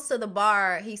goes to the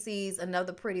bar, he sees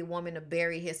another pretty woman to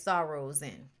bury his sorrows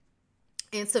in.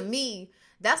 And to me,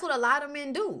 that's what a lot of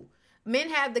men do.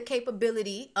 Men have the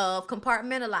capability of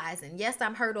compartmentalizing. Yes,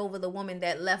 I'm hurt over the woman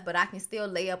that left, but I can still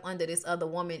lay up under this other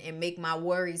woman and make my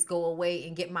worries go away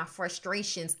and get my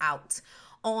frustrations out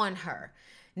on her.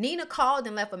 Nina called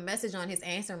and left a message on his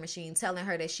answering machine telling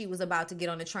her that she was about to get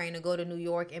on the train to go to New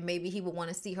York and maybe he would want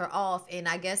to see her off. And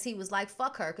I guess he was like,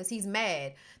 fuck her, because he's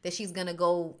mad that she's going to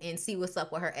go and see what's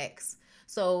up with her ex.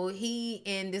 So he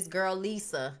and this girl,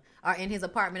 Lisa, are in his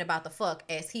apartment about to fuck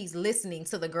as he's listening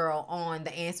to the girl on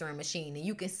the answering machine. And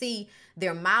you can see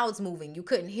their mouths moving. You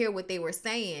couldn't hear what they were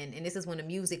saying. And this is when the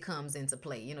music comes into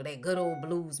play. You know, that good old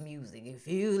blues music. It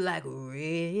feels like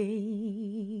rain.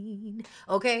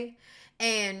 Okay?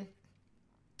 And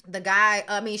the guy,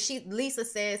 Lisa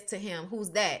says to him,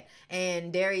 who's that?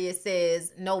 And Darius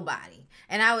says, nobody.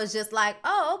 And I was just like,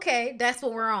 oh, okay, that's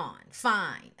what we're on.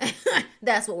 Fine.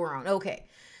 That's what we're on. Okay.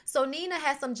 So Nina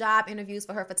has some job interviews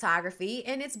for her photography,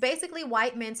 and it's basically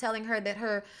white men telling her that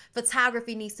her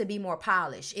photography needs to be more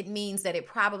polished. It means that it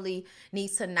probably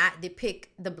needs to not depict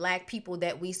the black people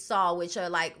that we saw, which are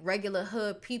like regular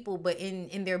hood people, but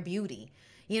in their beauty.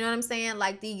 You know what I'm saying?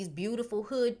 Like these beautiful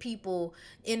hood people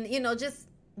in, just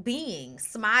being,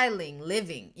 smiling,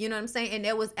 living. You know what I'm saying? And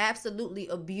there was absolutely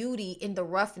a beauty in the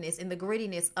roughness, in the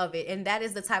grittiness of it. And that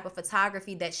is the type of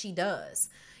photography that she does.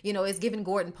 It's given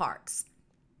Gordon Parks.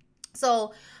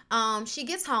 So she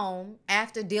gets home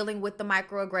after dealing with the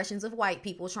microaggressions of white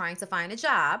people trying to find a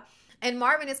job. And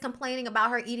Marvin is complaining about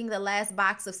her eating the last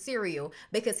box of cereal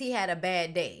because he had a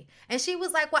bad day. And she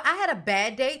was like, well, I had a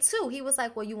bad day too. He was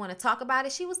like, well, you want to talk about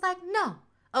it? She was like, no.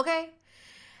 Okay.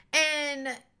 And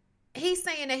he's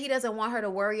saying that he doesn't want her to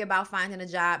worry about finding a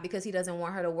job because he doesn't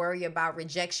want her to worry about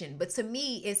rejection. But to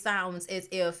me, it sounds as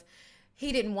if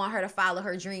he didn't want her to follow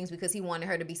her dreams because he wanted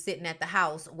her to be sitting at the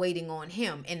house waiting on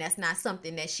him. And that's not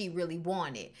something that she really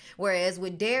wanted. Whereas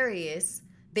with Darius,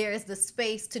 there is the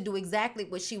space to do exactly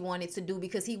what she wanted to do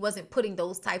because he wasn't putting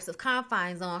those types of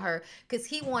confines on her because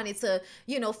he wanted to,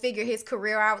 figure his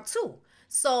career out too.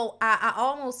 So I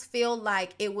almost feel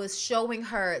like it was showing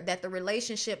her that the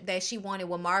relationship that she wanted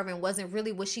with Marvin wasn't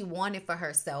really what she wanted for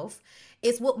herself.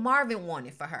 It's what Marvin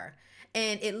wanted for her.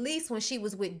 And at least when she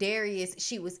was with Darius,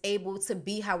 she was able to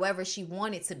be however she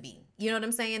wanted to be. You know what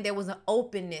I'm saying? There was an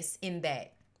openness in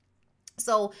that.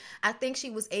 So I think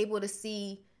she was able to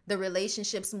see the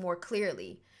relationships more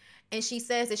clearly. And she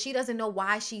says that she doesn't know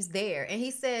why she's there. And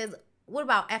he says, what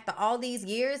about after all these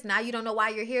years? Now you don't know why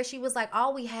you're here? She was like,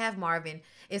 all we have, Marvin,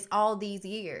 is all these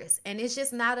years. And it's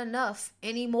just not enough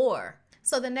anymore.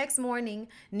 So the next morning,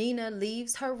 Nina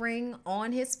leaves her ring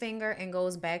on his finger and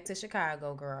goes back to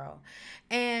Chicago, girl.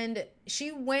 And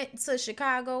she went to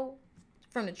Chicago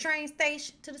from the train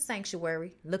station to the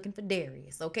sanctuary looking for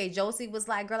Darius. Okay, Josie was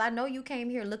like, girl, I know you came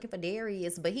here looking for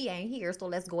Darius, but he ain't here, so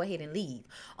let's go ahead and leave.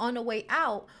 On the way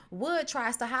out, Wood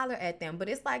tries to holler at them, but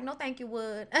it's like, no thank you,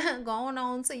 Wood. Go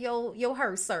on to your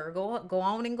hearse, sir. Go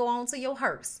on and go on to your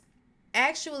hearse.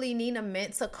 Actually, Nina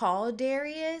meant to call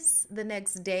Darius the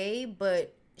next day,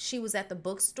 but she was at the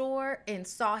bookstore and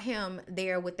saw him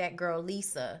there with that girl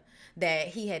Lisa that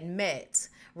he had met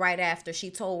right after she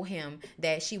told him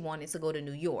that she wanted to go to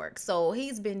New York. So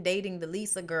he's been dating the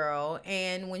Lisa girl,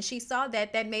 and when she saw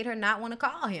that, that made her not want to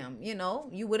call him. You know,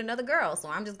 you with another girl, so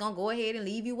I'm just gonna go ahead and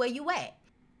leave you where you at.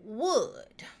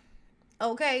 Wood.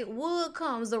 Okay, Wood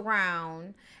comes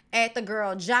around at the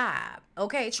girl job,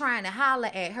 okay, trying to holler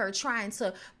at her, trying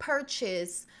to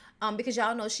purchase, because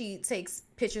y'all know she takes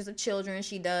pictures of children.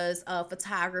 She does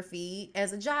photography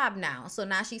as a job now. So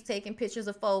now she's taking pictures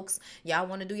of folks. Y'all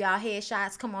want to do y'all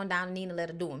headshots? Come on down to Nina, let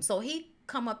her do them. So he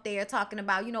come up there talking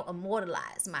about,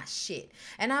 immortalize my shit.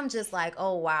 And I'm just like,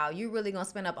 oh, wow, you really going to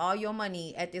spend up all your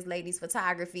money at this lady's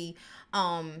photography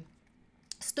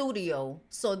studio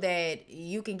so that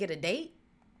you can get a date?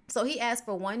 So he asked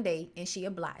for one date and she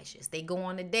obliges. They go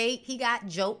on a date. He got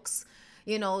jokes,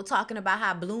 talking about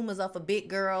how bloomers are for big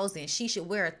girls and she should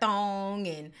wear a thong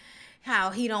and how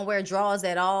he don't wear drawers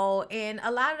at all. And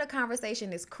a lot of the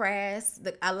conversation is crass.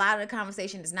 A lot of the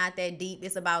conversation is not that deep.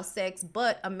 It's about sex,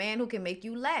 but a man who can make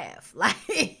you laugh.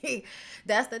 Like,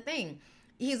 that's the thing.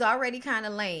 He's already kind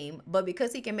of lame, but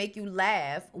because he can make you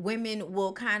laugh, women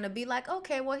will kind of be like,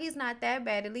 okay, well, he's not that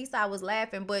bad. At least I was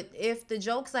laughing. But if the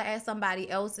jokes are at somebody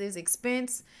else's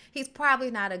expense, he's probably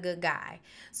not a good guy.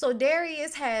 So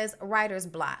Darius has writer's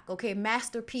block, okay,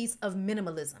 masterpiece of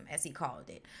minimalism, as he called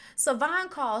it. Savon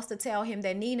calls to tell him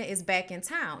that Nina is back in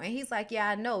town. And he's like, yeah,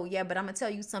 I know. Yeah, but I'm going to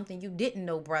tell you something you didn't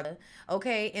know, brother.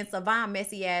 Okay. And Savon,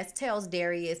 messy ass, tells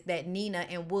Darius that Nina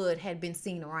and Wood had been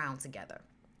seen around together.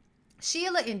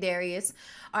 Sheila and Darius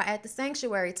are at the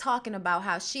sanctuary talking about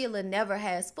how Sheila never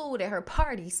has food at her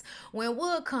parties when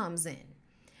Wood comes in.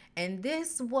 And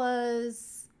this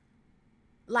was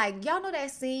like, y'all know that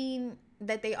scene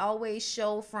that they always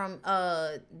show from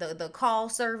the call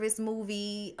service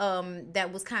movie that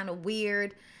was kind of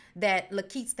weird, that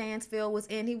Lakeith Stansfield was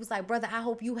in. He was like, brother, I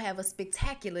hope you have a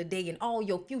spectacular day in all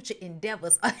your future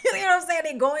endeavors. You know what I'm saying?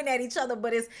 They're going at each other,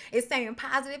 but it's saying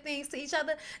positive things to each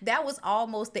other. That was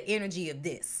almost the energy of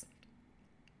this,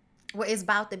 where it's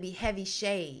about to be heavy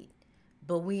shade,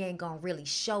 but we ain't gonna really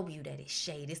show you that it's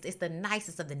shade. It's the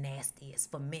nicest of the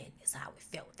nastiest for men, is how it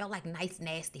felt. It felt like nice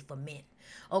nasty for men,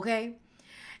 okay?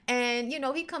 And,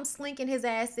 he comes slinking his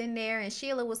ass in there, and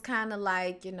Sheila was kind of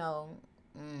like,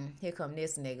 here come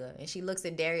this nigga. And she looks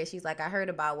at Darius. She's like, I heard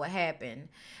about what happened.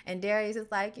 And Darius is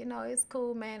like, it's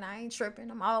cool, man. I ain't tripping.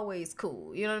 I'm always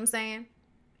cool. You know what I'm saying?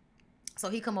 So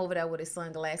he come over there with his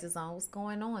sunglasses on. What's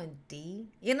going on, D?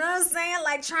 You know what I'm saying?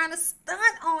 Like, trying to stunt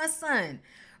on son,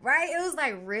 right? It was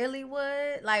like, really,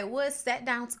 Wood? Like, Wood sat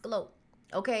down to gloat.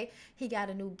 Okay? He got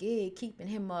a new gig keeping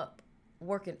him up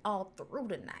working all through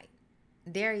the night.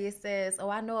 Darius says, oh,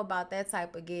 I know about that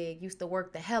type of gig. Used to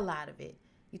work the hell out of it.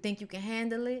 You think you can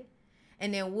handle it?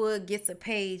 And then Wood gets a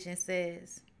page and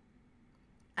says,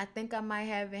 I think I might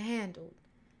have it handled.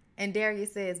 And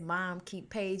Darius says, Mom, keep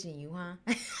paging you, huh?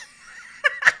 And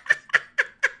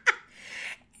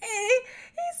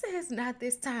he says, not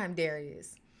this time,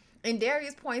 Darius. And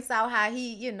Darius points out how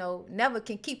he, never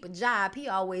can keep a job. He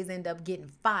always end up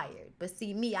getting fired. But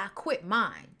see, me, I quit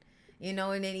mine. And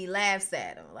then he laughs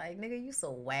at him like, nigga, you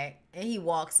so whack. And he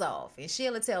walks off. And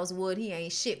Sheila tells Wood he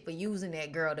ain't shit for using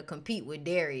that girl to compete with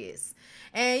Darius.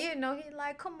 And, he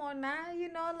like, come on now,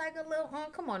 like a little,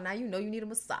 come on now, you need a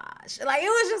massage. Like, it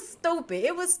was just stupid.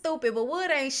 It was stupid, but Wood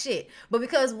ain't shit. But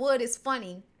because Wood is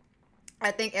funny,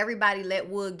 I think everybody let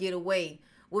Wood get away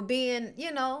with being,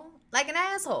 like an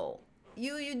asshole.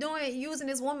 You using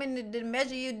this woman to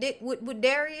measure your dick with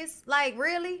Darius? Like,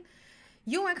 really?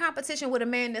 You in competition with a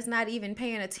man that's not even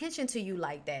paying attention to you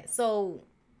like that. So,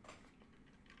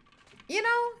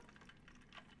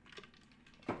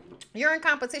 you're in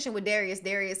competition with Darius.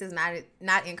 Darius is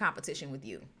not in competition with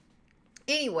you.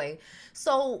 Anyway,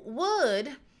 so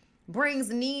Wood brings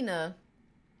Nina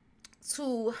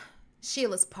to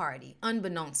Sheila's party,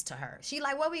 unbeknownst to her. She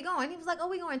like, where we going? He was like, oh,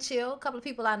 we going chill. A couple of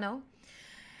people I know.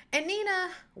 And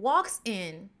Nina walks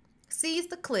in, sees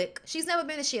the clique. She's never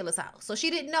been to Sheila's house, so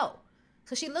she didn't know.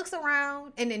 So she looks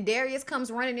around, and then Darius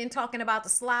comes running in talking about the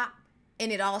slop,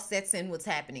 and it all sets in what's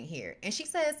happening here. And she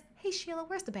says, hey, Sheila,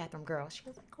 where's the bathroom, girl? She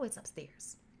was like, oh, it's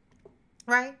upstairs.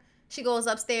 Right? She goes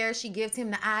upstairs. She gives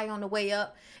him the eye on the way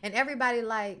up. And everybody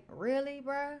like, really,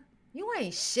 bruh? You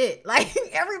ain't shit. Like,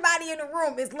 everybody in the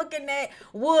room is looking at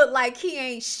Wood like he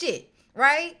ain't shit,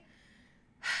 right?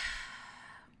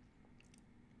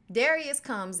 Darius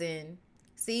comes in,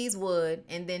 sees Wood,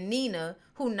 and then Nina,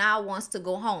 who now wants to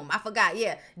go home. I forgot.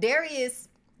 Yeah, Darius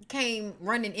came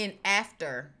running in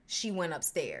after she went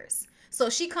upstairs. So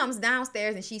she comes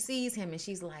downstairs and she sees him and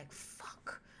she's like,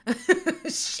 fuck.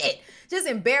 Shit. Just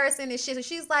embarrassing and shit. So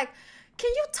she's like,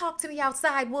 can you talk to me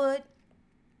outside, Wood?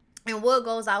 And Wood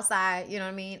goes outside, you know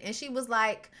what I mean? And she was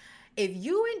like, if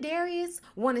you and Darius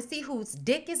want to see whose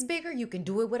dick is bigger, you can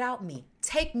do it without me.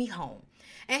 Take me home.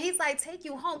 And he's like, take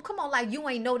you home? Come on, like you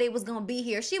ain't know they was going to be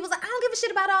here. She was like, I don't give a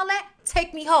shit about all that.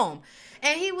 Take me home.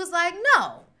 And he was like,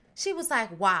 no. She was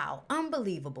like, wow,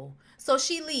 unbelievable. So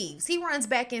she leaves. He runs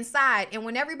back inside. And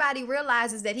when everybody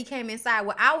realizes that he came inside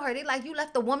without her, they like, you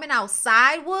left the woman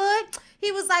outside, Wood?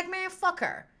 He was like, man, fuck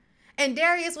her. And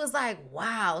Darius was like,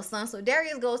 wow, son. So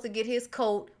Darius goes to get his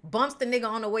coat, bumps the nigga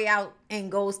on the way out, and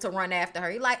goes to run after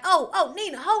her. He like, oh,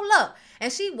 Nina, hold up.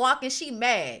 And she walking, she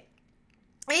mad.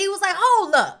 And he was like,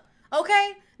 hold up,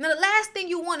 okay? Now, the last thing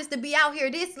you want is to be out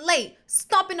here this late,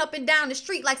 stomping up and down the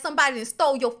street like somebody done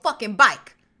stole your fucking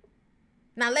bike.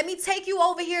 Now, let me take you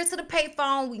over here to the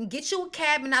payphone. We can get you a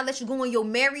cab, and I'll let you go on your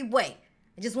merry way.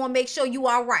 I just want to make sure you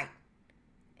all right.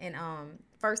 And,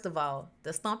 first of all,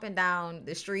 the stomping down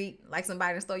the street like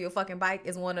somebody stole your fucking bike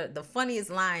is one of the funniest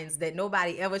lines that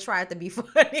nobody ever tried to be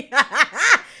funny.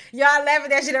 Y'all laugh at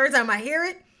that shit every time I hear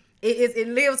it. It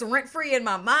lives rent-free in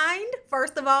my mind,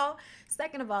 first of all.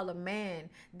 Second of all, a man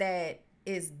that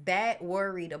is that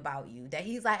worried about you, that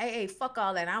he's like, hey, fuck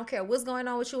all that. I don't care what's going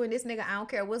on with you and this nigga. I don't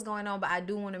care what's going on, but I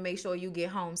do want to make sure you get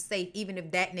home safe, even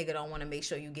if that nigga don't want to make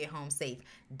sure you get home safe.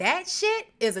 That shit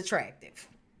is attractive.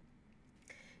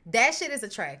 That shit is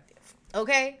attractive.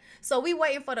 Okay? So we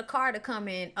waiting for the car to come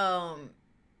in.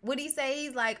 What'd he say?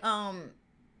 He's like,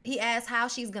 he asked how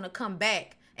she's gonna come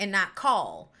back and not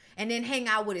call and then hang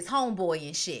out with his homeboy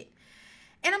and shit.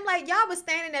 And I'm like, y'all was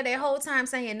standing there that whole time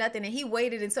saying nothing, and he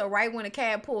waited until right when the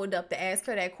cab pulled up to ask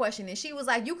her that question. And she was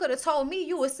like, you could have told me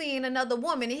you were seeing another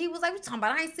woman. And he was like, what you talking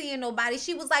about? I ain't seeing nobody.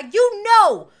 She was like, you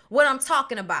know what I'm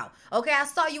talking about. Okay, I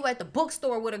saw you at the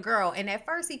bookstore with a girl. And at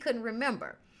first he couldn't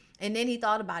remember. And then he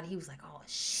thought about it. He was like, oh,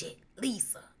 shit,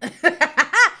 Lisa.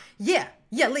 Yeah,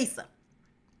 Lisa.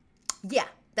 Yeah,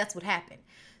 that's what happened.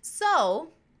 So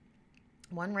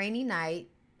one rainy night,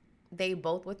 they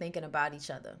both were thinking about each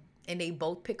other. And they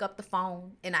both pick up the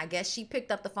phone. And I guess she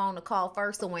picked up the phone to call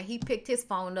first. So when he picked his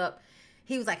phone up,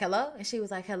 he was like, hello? And she was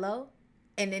like, hello?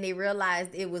 And then they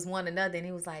realized it was one another. And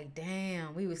he was like,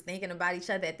 damn, we was thinking about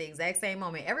each other at the exact same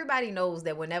moment. Everybody knows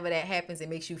that whenever that happens, it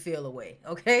makes you feel away.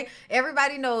 Okay?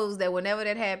 Everybody knows that whenever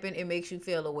that happens, it makes you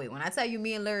feel away. When I tell you,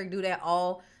 me and Lyric do that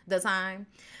all the time.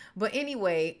 But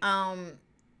anyway,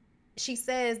 she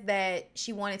says that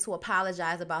she wanted to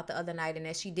apologize about the other night and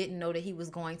that she didn't know that he was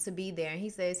going to be there. And he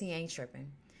says he ain't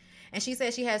tripping. And she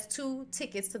says she has 2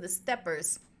 tickets to the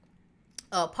Steppers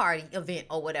party event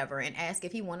or whatever, and ask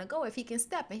if he want to go, if he can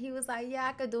step. And he was like, yeah,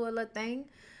 I could do a little thing.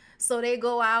 So they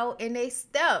go out and they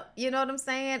step, you know what I'm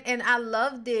saying? And I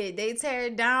loved it. They tear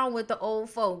it down with the old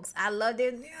folks. I loved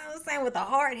it, you know what I'm saying, with the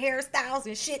hard hairstyles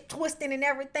and shit twisting and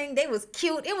everything. They was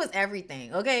cute. It was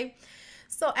everything, okay?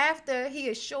 So after he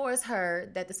assures her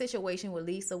that the situation with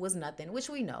Lisa was nothing, which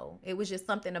we know, it was just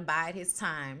something to bide his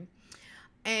time.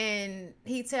 And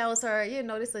he tells her, you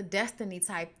know, this is a destiny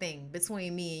type thing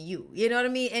between me and you. You know what I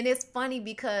mean? And it's funny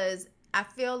because I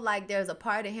feel like there's a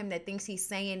part of him that thinks he's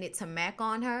saying it to mac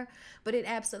on her, but it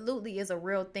absolutely is a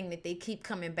real thing that they keep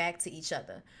coming back to each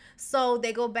other. So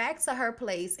they go back to her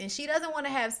place and she doesn't want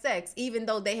to have sex, even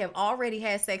though they have already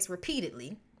had sex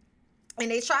repeatedly. And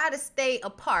they try to stay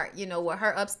apart, you know, with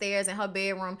her upstairs in her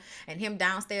bedroom and him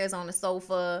downstairs on the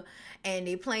sofa. And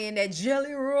they playing that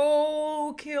Jelly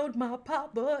Roll Killed My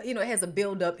Papa. You know, it has a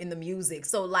build up in the music.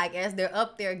 So like as they're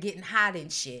up there getting hot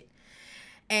and shit.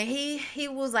 And he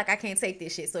was like, I can't take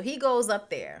this shit. So he goes up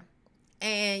there.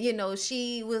 And, you know,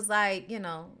 she was like, you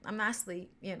know, I'm not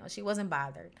asleep. You know, she wasn't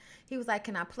bothered. He was like,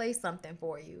 can I play something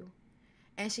for you?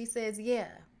 And she says, yeah.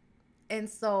 And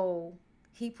so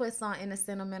he puts on In a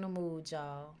Sentimental Mood,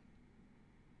 y'all.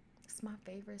 It's my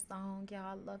favorite song, y'all.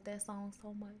 I love that song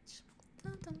so much.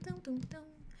 Dun, dun, dun, dun, dun.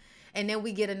 And then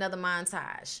we get another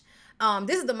montage.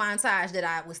 This is the montage that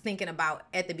I was thinking about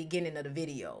at the beginning of the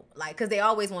video. Like, because they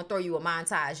always want to throw you a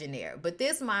montage in there. But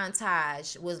this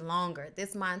montage was longer.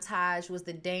 This montage was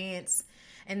the dance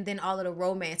and then all of the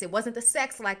romance. It wasn't the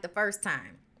sex like the first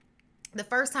time. The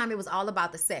first time it was all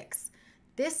about the sex.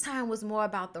 This time was more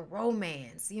about the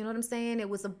romance. You know what I'm saying? It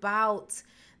was about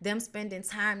them spending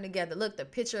time together. Look, the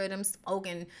picture of them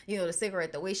smoking, the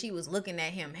cigarette, the way she was looking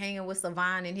at him, hanging with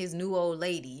Savon and his new old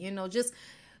lady, just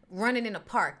running in the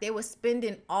park. They were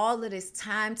spending all of this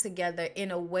time together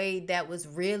in a way that was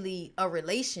really a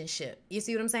relationship. You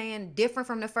see what I'm saying? Different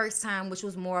from the first time, which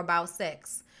was more about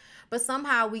sex. But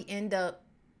somehow we end up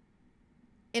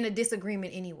in a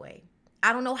disagreement anyway.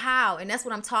 I don't know how. And that's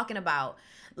what I'm talking about.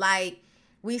 Like,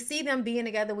 we see them being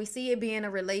together. We see it being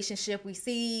a relationship. We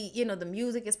see, the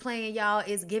music is playing, y'all.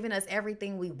 It's giving us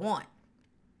everything we want.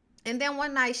 And then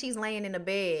one night she's laying in the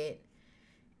bed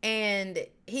and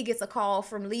he gets a call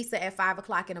from Lisa at 5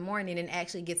 o'clock in the morning and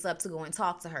actually gets up to go and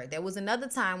talk to her. There was another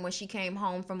time when she came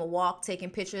home from a walk taking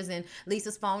pictures and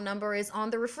Lisa's phone number is on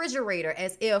the refrigerator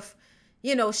as if,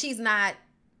 she's not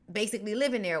basically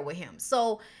living there with him.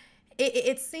 So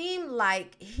it seemed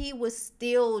like he was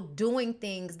still doing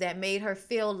things that made her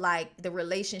feel like the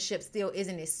relationship still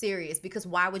isn't as serious, because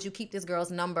why would you keep this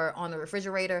girl's number on the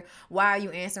refrigerator? Why are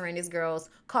you answering this girl's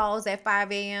calls at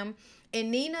 5 a.m.? And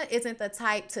Nina isn't the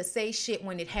type to say shit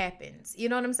when it happens. You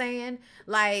know what I'm saying?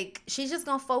 Like, she's just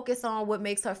going to focus on what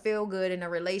makes her feel good in a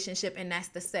relationship, and that's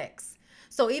the sex.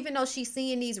 So even though she's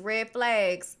seeing these red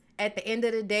flags, at the end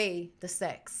of the day, the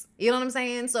sex. You know what I'm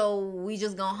saying? So we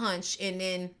just going to hunch, and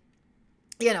then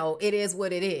it is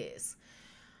what it is.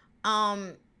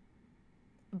 But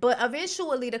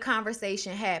eventually the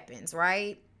conversation happens,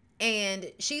 right?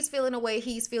 And she's feeling away,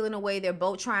 he's feeling away. They're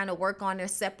both trying to work on their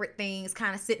separate things,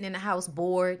 kind of sitting in the house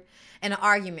bored. And an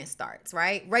argument starts,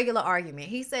 right? Regular argument.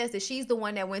 He says that she's the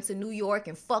one that went to New York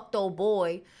and fucked old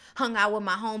boy, hung out with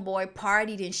my homeboy,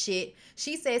 partied and shit.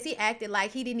 She says he acted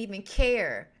like he didn't even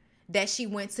care that she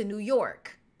went to New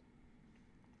York.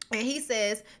 And he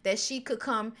says that she could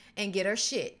come and get her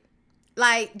shit.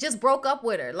 Like, just broke up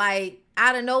with her. Like,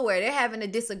 out of nowhere. They're having a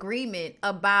disagreement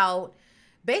about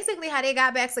basically how they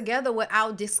got back together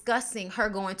without discussing her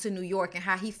going to New York and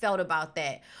how he felt about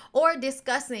that. Or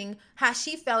discussing how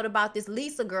she felt about this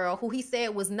Lisa girl who he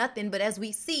said was nothing, but as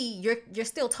we see, you're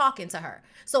still talking to her.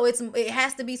 So it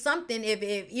has to be something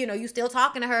if you still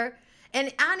talking to her.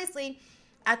 And honestly,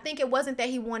 I think it wasn't that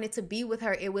he wanted to be with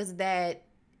her. It was that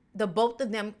the both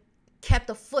of them kept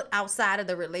a foot outside of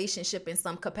the relationship in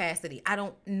some capacity. I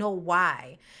don't know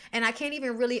why. And I can't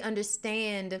even really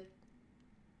understand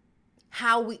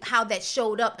how that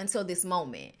showed up until this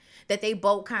moment, that they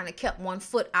both kind of kept one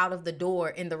foot out of the door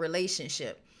in the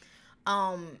relationship.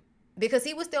 Because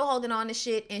he was still holding on to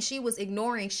shit and she was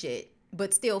ignoring shit,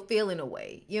 but still feeling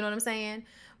away. You know what I'm saying?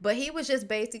 But he was just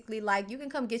basically like, you can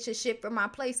come get your shit from my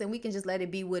place and we can just let it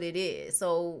be what it is.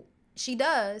 So she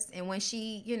does. And when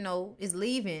she, is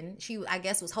leaving, she, I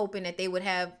guess, was hoping that they would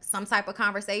have some type of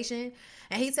conversation.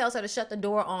 And he tells her to shut the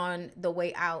door on the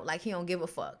way out. Like, he don't give a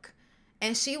fuck.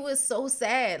 And she was so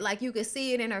sad. Like, you could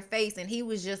see it in her face. And he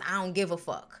was just, I don't give a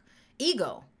fuck.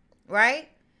 Ego, right?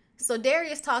 So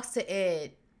Darius talks to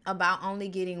Ed about only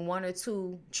getting one or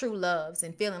two true loves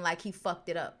and feeling like he fucked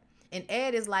it up. And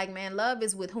Ed is like, man, love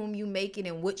is with whom you make it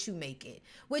and what you make it,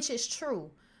 which is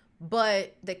true.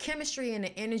 But the chemistry and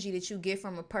the energy that you get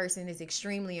from a person is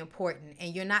extremely important.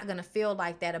 And you're not going to feel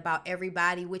like that about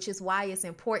everybody, which is why it's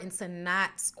important to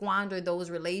not squander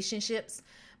those relationships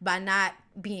by not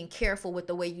being careful with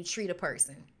the way you treat a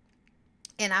person.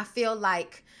 And I feel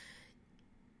like,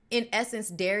 in essence,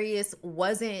 Darius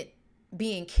wasn't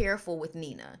being careful with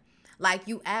Nina. Like,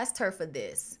 you asked her for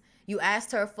this. You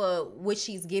asked her for what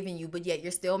she's giving you, but yet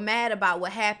you're still mad about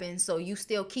what happened. So you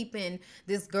still keeping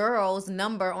this girl's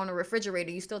number on the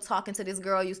refrigerator. You still talking to this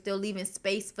girl. You still leaving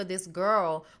space for this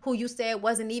girl who you said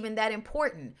wasn't even that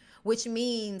important, which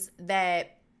means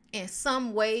that in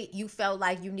some way you felt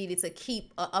like you needed to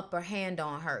keep an upper hand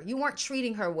on her. You weren't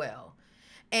treating her well.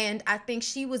 And I think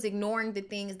she was ignoring the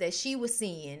things that she was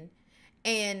seeing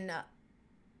and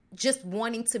just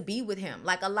wanting to be with him.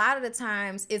 Like, a lot of the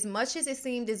times, as much as it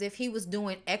seemed as if he was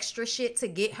doing extra shit to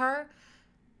get her,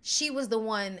 she was the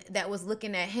one that was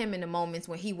looking at him in the moments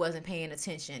when he wasn't paying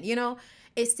attention.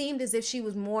 It seemed as if she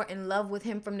was more in love with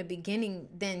him from the beginning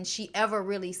than she ever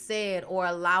really said or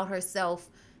allowed herself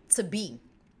to be.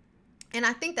 And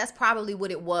I think that's probably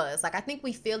what it was. Like, I think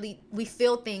we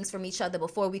feel things from each other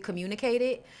before we communicate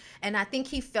it. And I think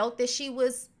he felt that she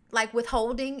was like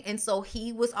withholding, and so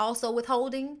he was also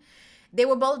withholding. They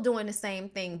were both doing the same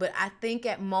thing, but I think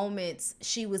at moments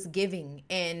she was giving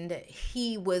and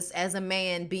he was, as a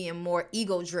man, being more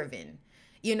ego driven,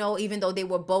 even though they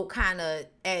were both kind of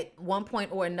at one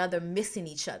point or another missing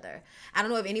each other. I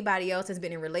don't know if anybody else has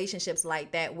been in relationships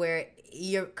like that where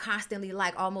you're constantly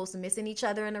like almost missing each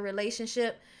other in a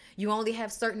relationship. You only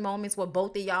have certain moments where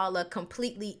both of y'all are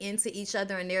completely into each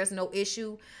other and there's no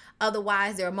issue.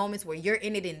 Otherwise, there are moments where you're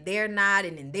in it and they're not,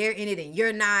 and then they're in it and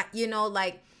you're not,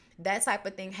 like that type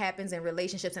of thing happens in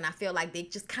relationships. And I feel like they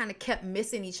just kind of kept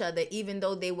missing each other, even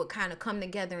though they would kind of come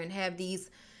together and have these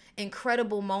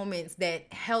incredible moments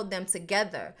that held them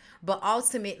together. But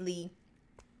ultimately,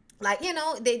 like,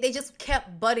 they just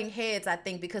kept butting heads, I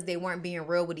think, because they weren't being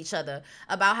real with each other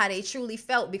about how they truly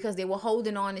felt, because they were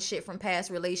holding on to shit from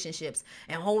past relationships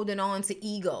and holding on to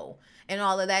ego and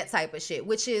all of that type of shit,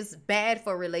 which is bad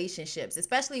for relationships,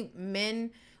 especially men.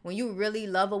 When you really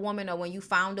love a woman, or when you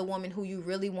found a woman who you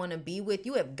really want to be with,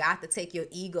 you have got to take your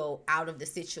ego out of the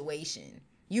situation.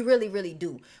 You really, really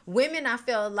do. Women, I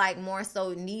feel like, more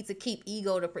so need to keep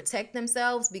ego to protect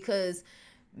themselves, because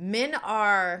men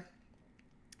are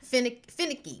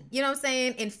finicky, you know what I'm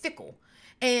saying, and fickle.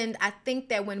 And I think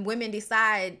that when women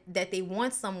decide that they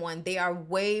want someone, they are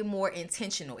way more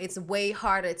intentional. It's way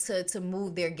harder to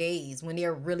move their gaze when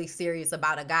they're really serious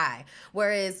about a guy.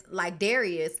 Whereas, like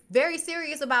Darius, very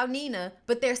serious about Nina,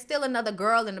 but there's still another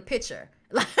girl in the picture.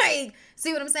 Like,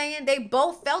 see what I'm saying? They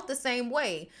both felt the same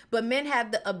way, but men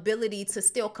have the ability to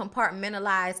still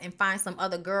compartmentalize and find some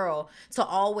other girl to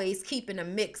always keep in a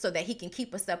mix so that he can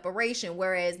keep a separation.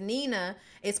 Whereas Nina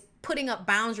is putting up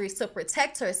boundaries to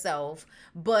protect herself,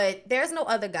 but there's no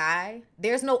other guy.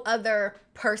 There's no other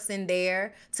person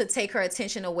there to take her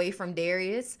attention away from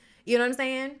Darius. You know what I'm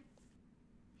saying?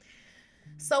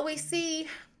 So we see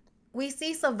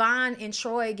Savon and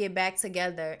Troy get back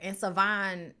together, and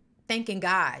Savon thanking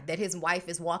God that his wife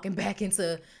is walking back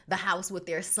into the house with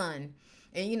their son.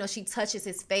 And, she touches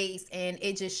his face, and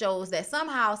it just shows that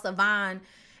somehow Savon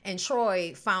and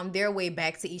Troy found their way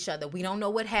back to each other. We don't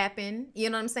know what happened, you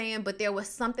know what I'm saying? But there was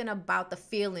something about the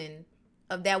feeling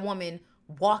of that woman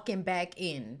walking back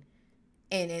in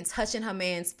and touching her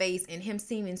man's face, and him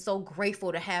seeming so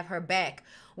grateful to have her back,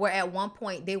 where at one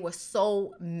point they were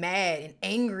so mad and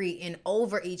angry and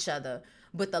over each other.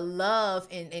 But the love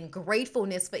and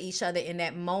gratefulness for each other in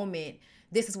that moment,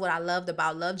 this is what I loved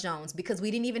about Love Jones, because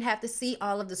we didn't even have to see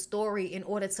all of the story in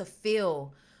order to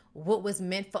feel what was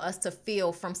meant for us to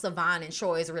feel from Savon and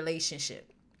Troy's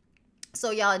relationship.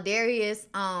 So y'all, Darius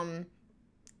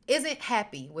isn't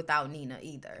happy without Nina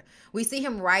either. We see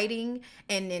him writing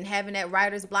and then having that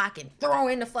writer's block and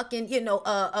throwing the fucking,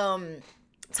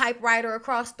 typewriter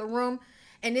across the room.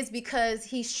 And it's because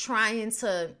he's trying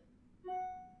to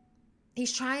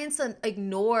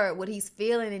ignore what he's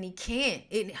feeling, and he can't.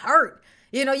 It hurt.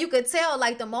 You could tell,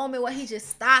 like, the moment where he just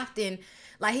stopped and,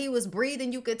 like, he was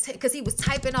breathing, you could because he was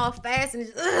typing off fast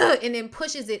and and then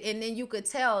pushes it, and then you could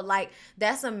tell, like,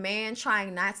 that's a man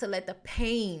trying not to let the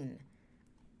pain,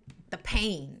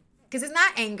 because it's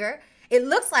not anger. It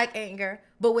looks like anger,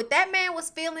 but what that man was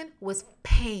feeling was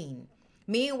pain.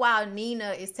 Meanwhile,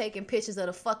 Nina is taking pictures of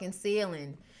the fucking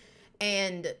ceiling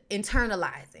and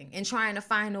internalizing and trying to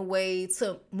find a way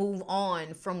to move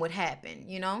on from what happened,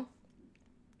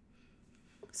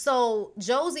 So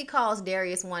Josie calls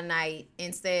Darius one night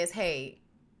and says, hey,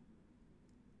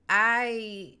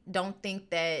 I don't think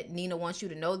that Nina wants you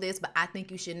to know this, but I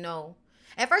think you should know.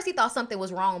 At first he thought something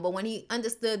was wrong, but when he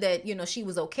understood that, she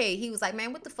was okay, he was like,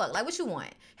 man, what the fuck? Like, what you want?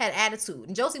 Had attitude.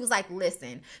 And Josie was like,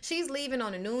 listen, she's leaving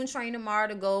on a noon train tomorrow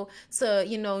to go to,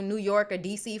 New York or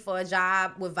DC for a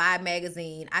job with Vibe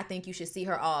magazine. I think you should see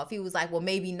her off. He was like, well,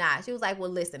 maybe not. She was like, well,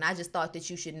 listen, I just thought that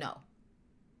you should know.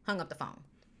 Hung up the phone.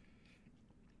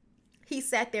 He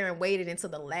sat there and waited until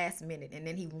the last minute, and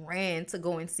then he ran to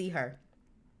go and see her.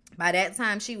 By that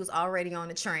time, she was already on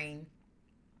the train.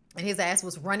 And his ass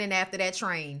was running after that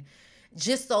train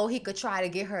just so he could try to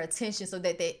get her attention, so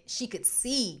that she could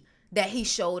see that he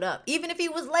showed up. Even if he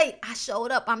was late, I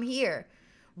showed up. I'm here.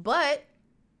 But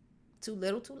too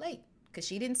little, too late, because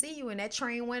she didn't see you and that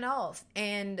train went off.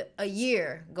 And a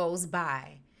year goes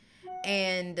by.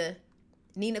 And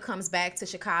Nina comes back to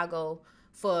Chicago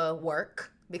for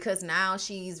work, because now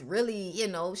she's really,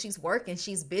 she's working,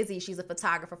 she's busy, she's a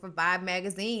photographer for Vibe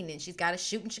magazine, and she's got to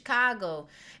shoot in Chicago.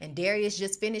 And Darius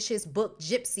just finished his book,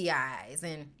 Gypsy Eyes.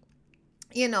 And,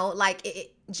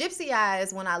 Gypsy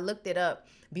Eyes, when I looked it up,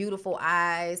 beautiful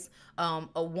eyes,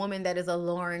 a woman that is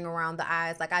alluring around the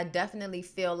eyes. Like, I definitely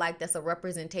feel like that's a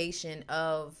representation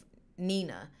of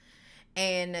Nina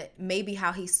and maybe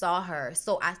how he saw her.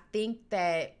 So I think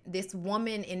that this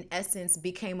woman, in essence,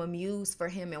 became a muse for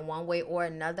him in one way or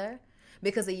another,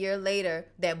 because a year later,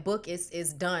 that book is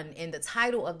done. And the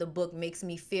title of the book makes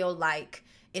me feel like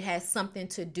it has something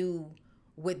to do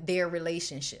with their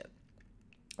relationship.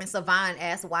 And Savon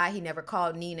asked why he never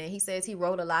called Nina. He says he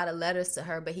wrote a lot of letters to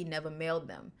her, but he never mailed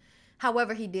them.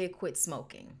 However, he did quit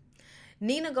smoking.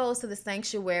 Nina goes to the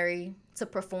sanctuary to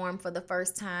perform for the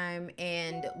first time,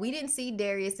 and we didn't see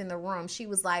Darius in the room. She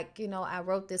was like, I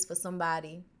wrote this for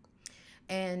somebody,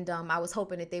 and I was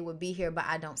hoping that they would be here, but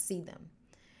I don't see them.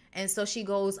 And so she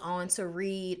goes on to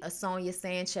read a Sonia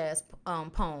Sanchez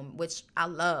poem, which I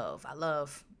love. I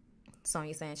love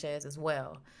Sonia Sanchez as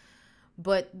well.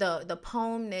 But the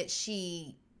poem that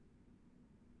she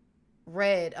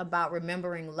read about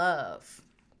remembering love,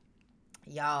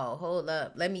 y'all, hold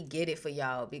up. Let me get it for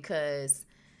y'all, because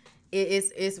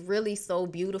it's really so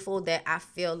beautiful that I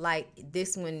feel like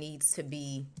this one needs to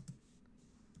be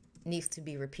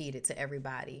repeated to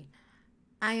everybody.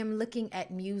 I am looking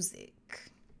at music.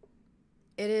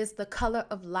 It is the color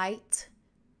of light,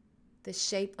 the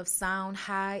shape of sound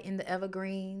high in the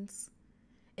evergreens.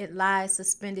 It lies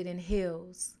suspended in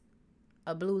hills,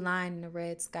 a blue line in the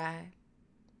red sky.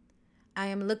 I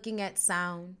am looking at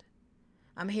sound.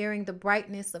 I'm hearing the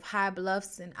brightness of high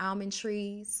bluffs and almond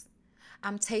trees.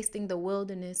 I'm tasting the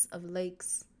wilderness of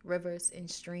lakes, rivers, and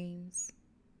streams,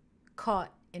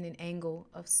 caught in an angle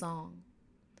of song.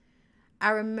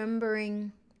 I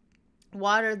remembering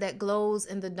water that glows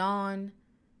in the dawn,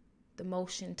 the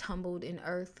motion tumbled in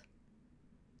earth,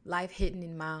 life hidden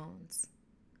in mounds.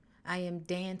 I am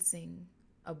dancing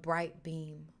a bright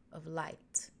beam of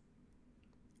light.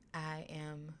 I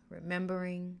am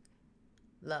remembering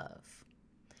love.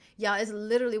 Y'all, it's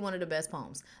literally one of the best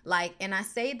poems. And I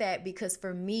say that because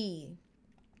for me,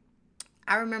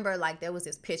 I remember there was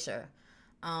this picture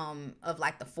of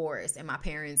the forest in my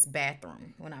parents'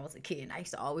 bathroom when I was a kid. And I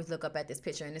used to always look up at this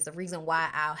picture, and it's the reason why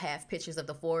I'll have pictures of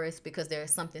the forest, because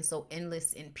there's something so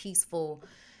endless and peaceful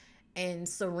and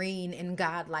serene and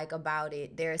godlike about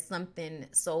it. There's something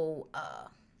so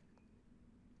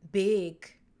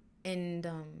big and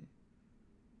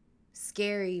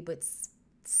scary but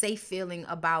safe feeling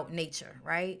about nature,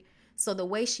 right? So the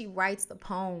way she writes the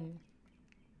poem,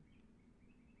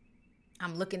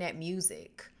 I'm looking at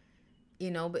music,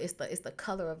 but it's the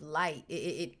color of light.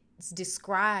 It's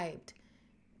described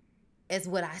as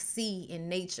what I see in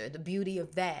nature, the beauty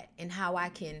of that, and how I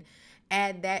can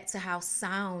add that to how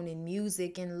sound and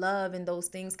music and love and those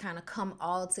things kind of come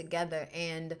all together.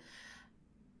 And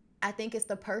I think it's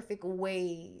the perfect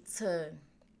way to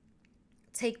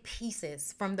take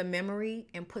pieces from the memory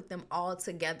and put them all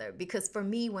together. Because for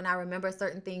me, when I remember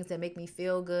certain things that make me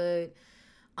feel good,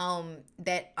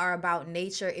 that are about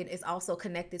nature, it is also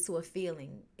connected to a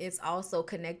feeling. It's also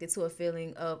connected to a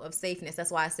feeling of safeness.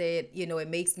 That's why I said, it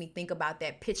makes me think about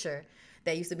that picture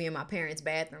that used to be in my parents'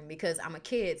 bathroom, because I'm a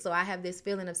kid. So I have this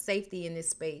feeling of safety in this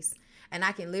space. And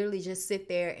I can literally just sit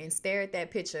there and stare at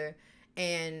that picture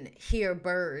and hear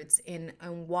birds and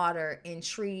water and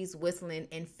trees whistling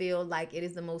and feel like it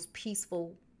is the most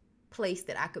peaceful place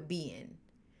that I could be in.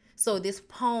 So this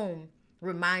poem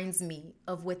reminds me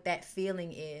of what that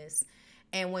feeling is.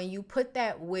 And when you put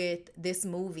that with this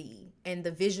movie and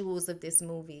the visuals of this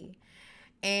movie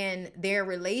and their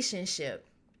relationship,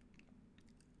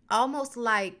 almost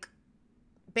like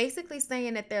basically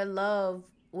saying that their love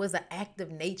was an act of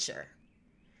nature.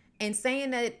 And saying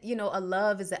that, a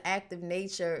love is an act of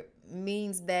nature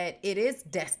means that it is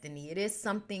destiny. It is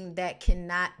something that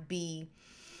cannot be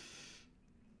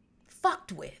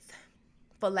fucked with,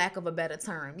 for lack of a better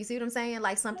term. You see what I'm saying?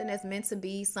 Like something that's meant to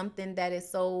be, something that is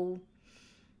so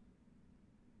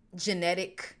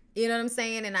genetic. You know what I'm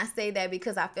saying? And I say that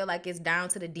because I feel like it's down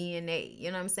to the DNA.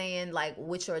 You know what I'm saying? Like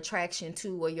what your attraction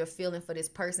to or your feeling for this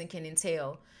person can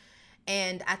entail.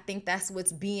 And I think that's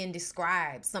what's being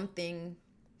described. Something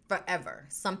forever,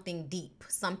 something deep,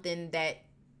 something that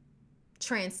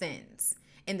transcends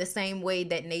in the same way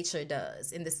that nature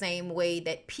does, in the same way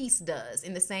that peace does,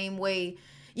 in the same way,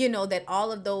 that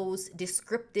all of those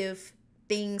descriptive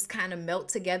things kind of melt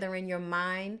together in your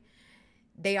mind.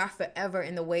 They are forever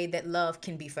in the way that love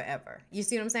can be forever. You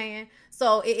see what I'm saying?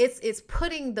 So it's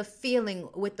putting the feeling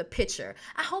with the picture.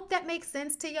 I hope that makes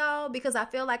sense to y'all, because I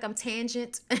feel like I'm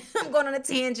I'm going on a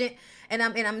tangent, and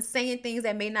I'm saying things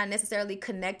that may not necessarily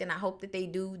connect, and I hope that they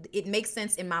do. It makes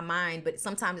sense in my mind, but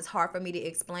sometimes it's hard for me to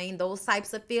explain those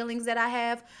types of feelings that I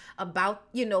have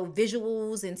about,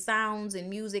 visuals and sounds and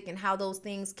music and how those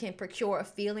things can procure a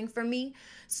feeling for me.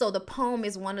 So the poem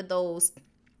is one of those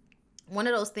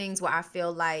things where I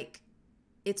feel like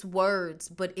it's words,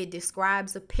 but it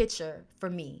describes a picture for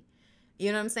me.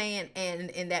 You know what I'm saying?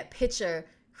 And that picture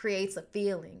creates a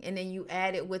feeling. And then you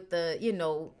add it with the,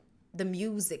 the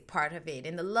music part of it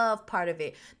and the love part of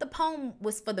it. The poem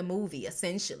was for the movie,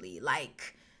 essentially.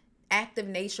 Like act of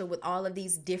nature with all of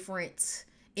these different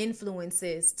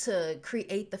influences to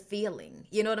create the feeling.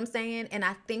 You know what I'm saying? And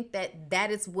I think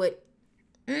that is what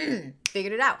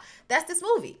figured it out. That's this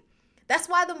movie. That's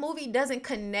why the movie doesn't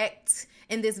connect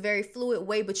in this very fluid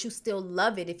way, but you still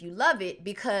love it if you love it,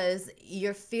 because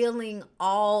you're feeling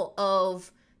all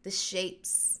of the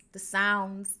shapes, the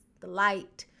sounds, the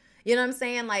light. You know what I'm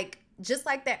saying? Like, just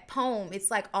like that poem, it's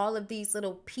like all of these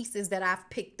little pieces that I've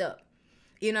picked up.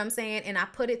 You know what I'm saying? And I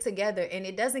put it together, and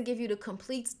it doesn't give you the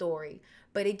complete story,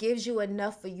 but it gives you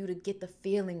enough for you to get the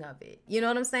feeling of it. You know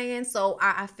what I'm saying? So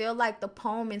I feel like the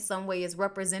poem in some way is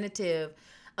representative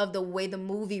of the way the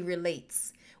movie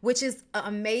relates, which is an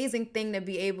amazing thing to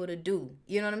be able to do.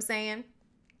 You know what I'm saying?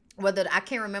 Whether, I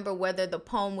can't remember whether the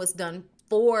poem was done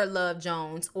for Love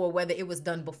Jones or whether it was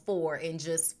done before and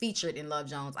just featured in Love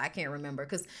Jones. I can't remember,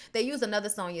 because they use another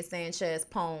Sonia Sanchez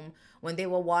poem when they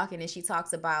were walking, and she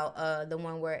talks about the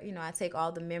one where, you know, I take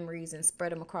all the memories and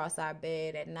spread them across our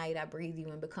bed. At night I breathe you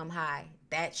and become high.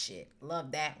 That shit,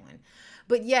 love that one.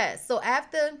 But yes, so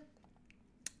after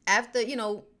you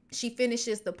know, she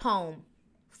finishes the poem,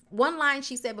 one line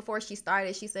she said before she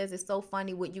started, she says, it's so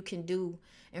funny what you can do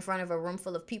in front of a room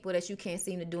full of people that you can't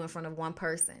seem to do in front of one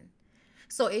person.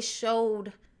 So it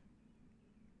showed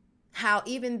how,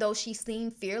 even though she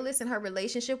seemed fearless in her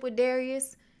relationship with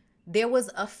Darius, there was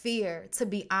a fear to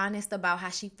be honest about how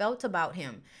she felt about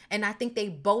him. And I think they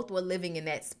both were living in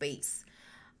that space.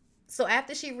 So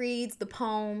after she reads the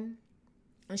poem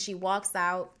and she walks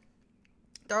out,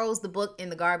 throws the book in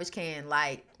the garbage can,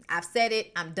 like, I've said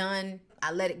it, I'm done,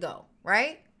 I let it go,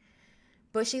 right?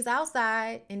 But she's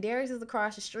outside and Darius is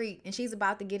across the street, and she's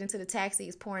about to get into the taxi.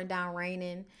 It's pouring down,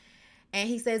 raining. And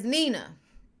he says, Nina.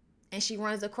 And she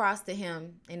runs across to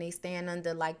him, and they stand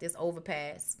under like this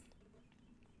overpass.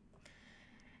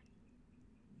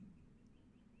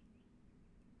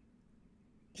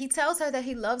 He tells her that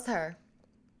he loves her,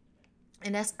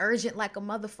 and that's urgent like a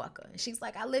motherfucker. And she's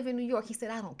like, I live in New York. He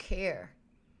said, I don't care.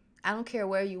 I don't care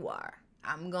where you are.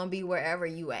 I'm going to be wherever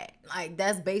you at. Like,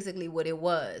 that's basically what it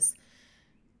was.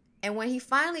 And when he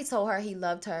finally told her he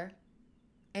loved her,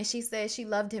 and she said she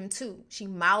loved him too, she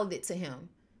mouthed it to him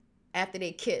after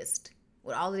they kissed,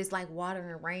 with all of this like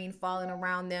water and rain falling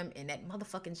around them and that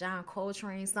motherfucking John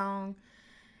Coltrane song.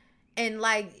 And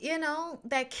like, you know,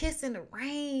 that kiss in the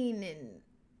rain, and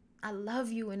I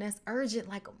love you, and that's urgent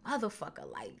like a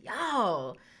motherfucker. Like,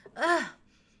 y'all,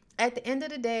 at the end of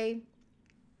the day,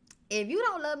 if you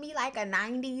don't love me like a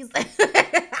 90s,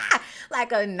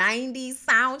 like a 90s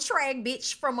soundtrack,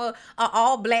 bitch, from a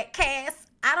all black cast,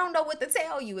 I don't know what to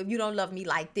tell you if you don't love me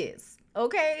like this.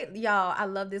 Okay, y'all, I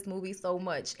love this movie so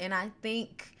much. And I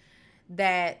think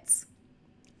that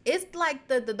it's like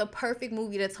the perfect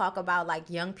movie to talk about like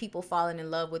young people falling in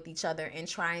love with each other and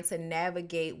trying to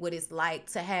navigate what it's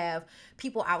like to have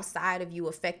people outside of you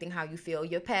affecting how you feel,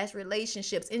 your past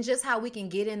relationships, and just how we can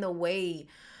get in the way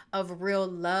of real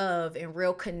love and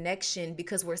real connection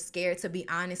because we're scared to be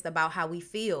honest about how we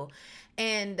feel.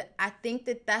 And I think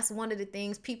that that's one of the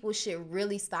things people should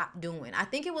really stop doing. I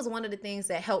think it was one of the things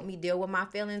that helped me deal with my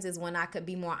feelings, is when I could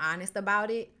be more honest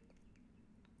about it.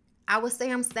 I would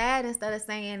say I'm sad instead of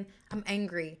saying I'm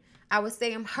angry. I would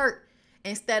say I'm hurt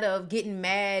instead of getting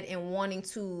mad and wanting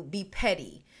to be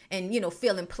petty and, you know,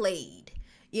 feeling played.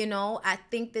 You know, I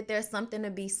think that there's something to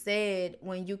be said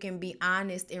when you can be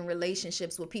honest in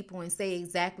relationships with people and say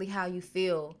exactly how you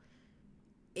feel.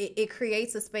 It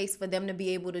creates a space for them to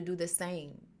be able to do the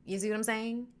same. You see what I'm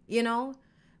saying? You know?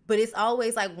 But it's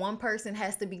always like one person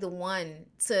has to be the one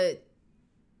to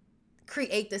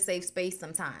create the safe space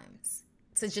sometimes,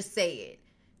 to just say it,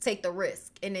 take the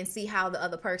risk, and then see how the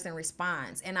other person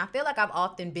responds. And I feel like I've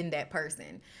often been that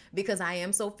person because I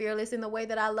am so fearless in the way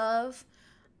that I love.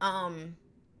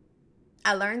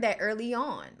 I learned that early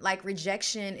on. Like,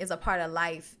 rejection is a part of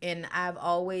life, and I've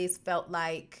always felt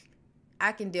like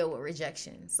I can deal with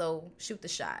rejection. So shoot the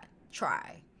shot.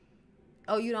 Try.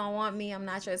 Oh, you don't want me? I'm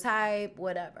not your type.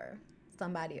 Whatever.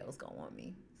 Somebody else gonna want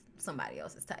me. Somebody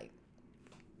else's type.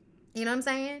 You know what I'm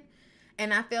saying?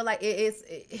 And I feel like it's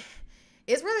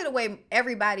really the way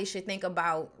everybody should think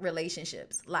about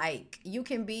relationships. Like, you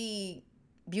can be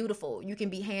beautiful, you can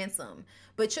be handsome,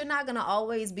 but you're not going to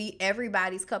always be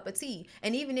everybody's cup of tea.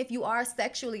 And even if you are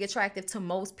sexually attractive to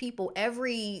most people,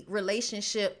 every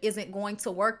relationship isn't going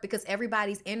to work because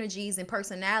everybody's energies and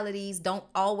personalities don't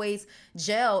always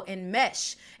gel and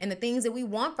mesh. And the things that we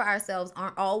want for ourselves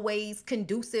aren't always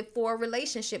conducive for a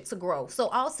relationship to grow. So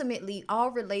ultimately,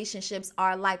 all relationships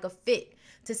are like a fit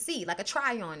to see, like a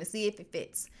try on to see if it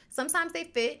fits. Sometimes they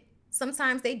fit,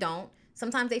 sometimes they don't.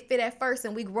 Sometimes they fit at first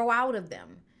and we grow out of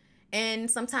them.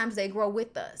 And sometimes they grow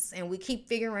with us and we keep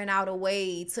figuring out a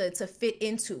way to fit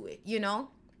into it, you know?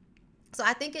 So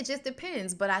I think it just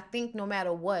depends. But I think no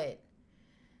matter what,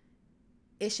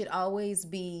 it should always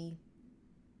be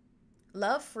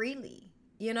love freely.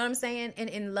 You know what I'm saying?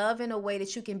 And love in a way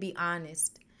that you can be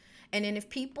honest. And then if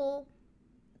people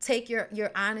take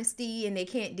your honesty and they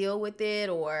can't deal with it,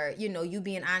 or you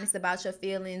being honest about your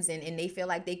feelings, and they feel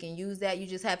like they can use that, you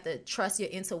just have to trust your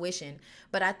intuition.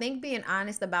 But I think being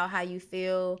honest about how you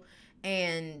feel,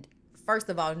 and first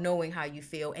of all knowing how you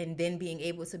feel, and then being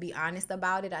able to be honest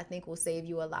about it, I think will save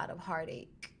you a lot of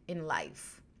heartache in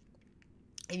life.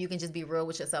 And you can just be real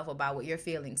with yourself about what your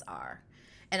feelings are.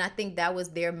 And I think that was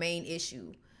their main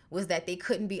issue, was that they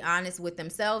couldn't be honest with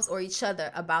themselves or each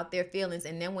other about their feelings.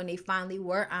 And then when they finally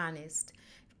were honest,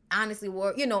 honestly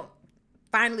were,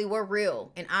 finally were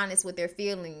real and honest with their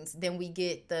feelings, then we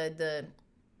get the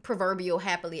proverbial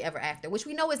happily ever after, which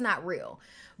we know is not real.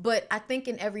 But I think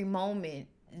in every moment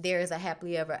there is a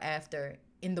happily ever after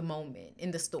in the moment,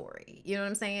 in the story. You know what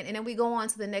I'm saying? And then we go on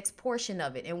to the next portion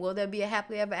of it. And will there be a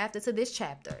happily ever after to this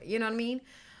chapter? You know what I mean?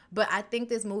 But I think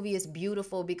this movie is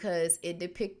beautiful because it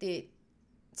depicted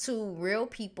two real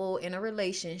people in a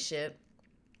relationship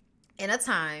in a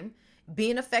time,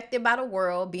 being affected by the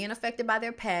world, being affected by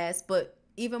their past, but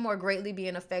even more greatly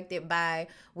being affected by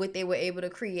what they were able to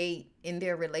create in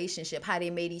their relationship, how they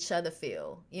made each other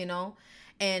feel.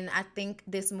 And I think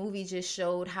this movie just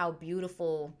showed how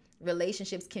beautiful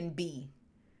relationships can be,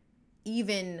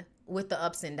 even with the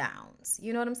ups and downs.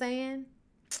 You know what I'm saying?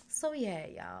 So yeah,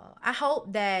 y'all, I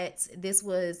hope that this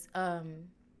was a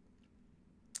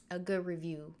good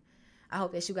review. I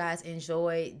hope that you guys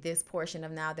enjoyed this portion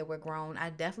of Now That We're Grown. I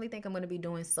definitely think I'm going to be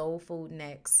doing soul food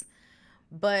next.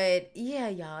 But yeah,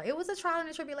 y'all, it was a trial and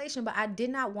a tribulation, but I did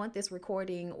not want this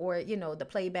recording or, the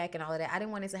playback and all of that. I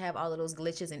didn't want it to have all of those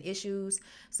glitches and issues.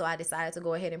 So I decided to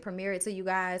go ahead and premiere it to you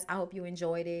guys. I hope you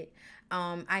enjoyed it.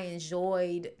 I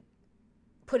enjoyed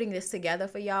putting this together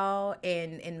for y'all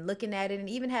and looking at it and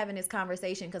even having this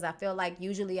conversation, because I feel like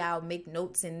usually I'll make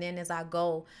notes and then as I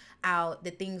go out,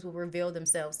 the things will reveal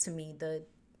themselves to me,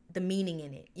 the meaning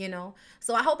in it.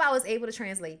 So I hope I was able to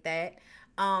translate that.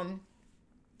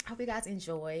 I hope you guys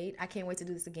enjoyed. I can't wait to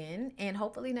do this again. And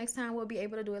hopefully next time we'll be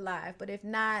able to do it live. But if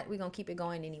not, we're going to keep it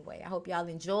going anyway. I hope y'all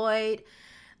enjoyed.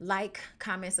 Like,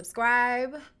 comment,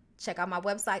 subscribe. Check out my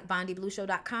website,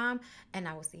 bondyblueshow.com. And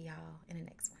I will see y'all in the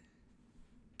next one.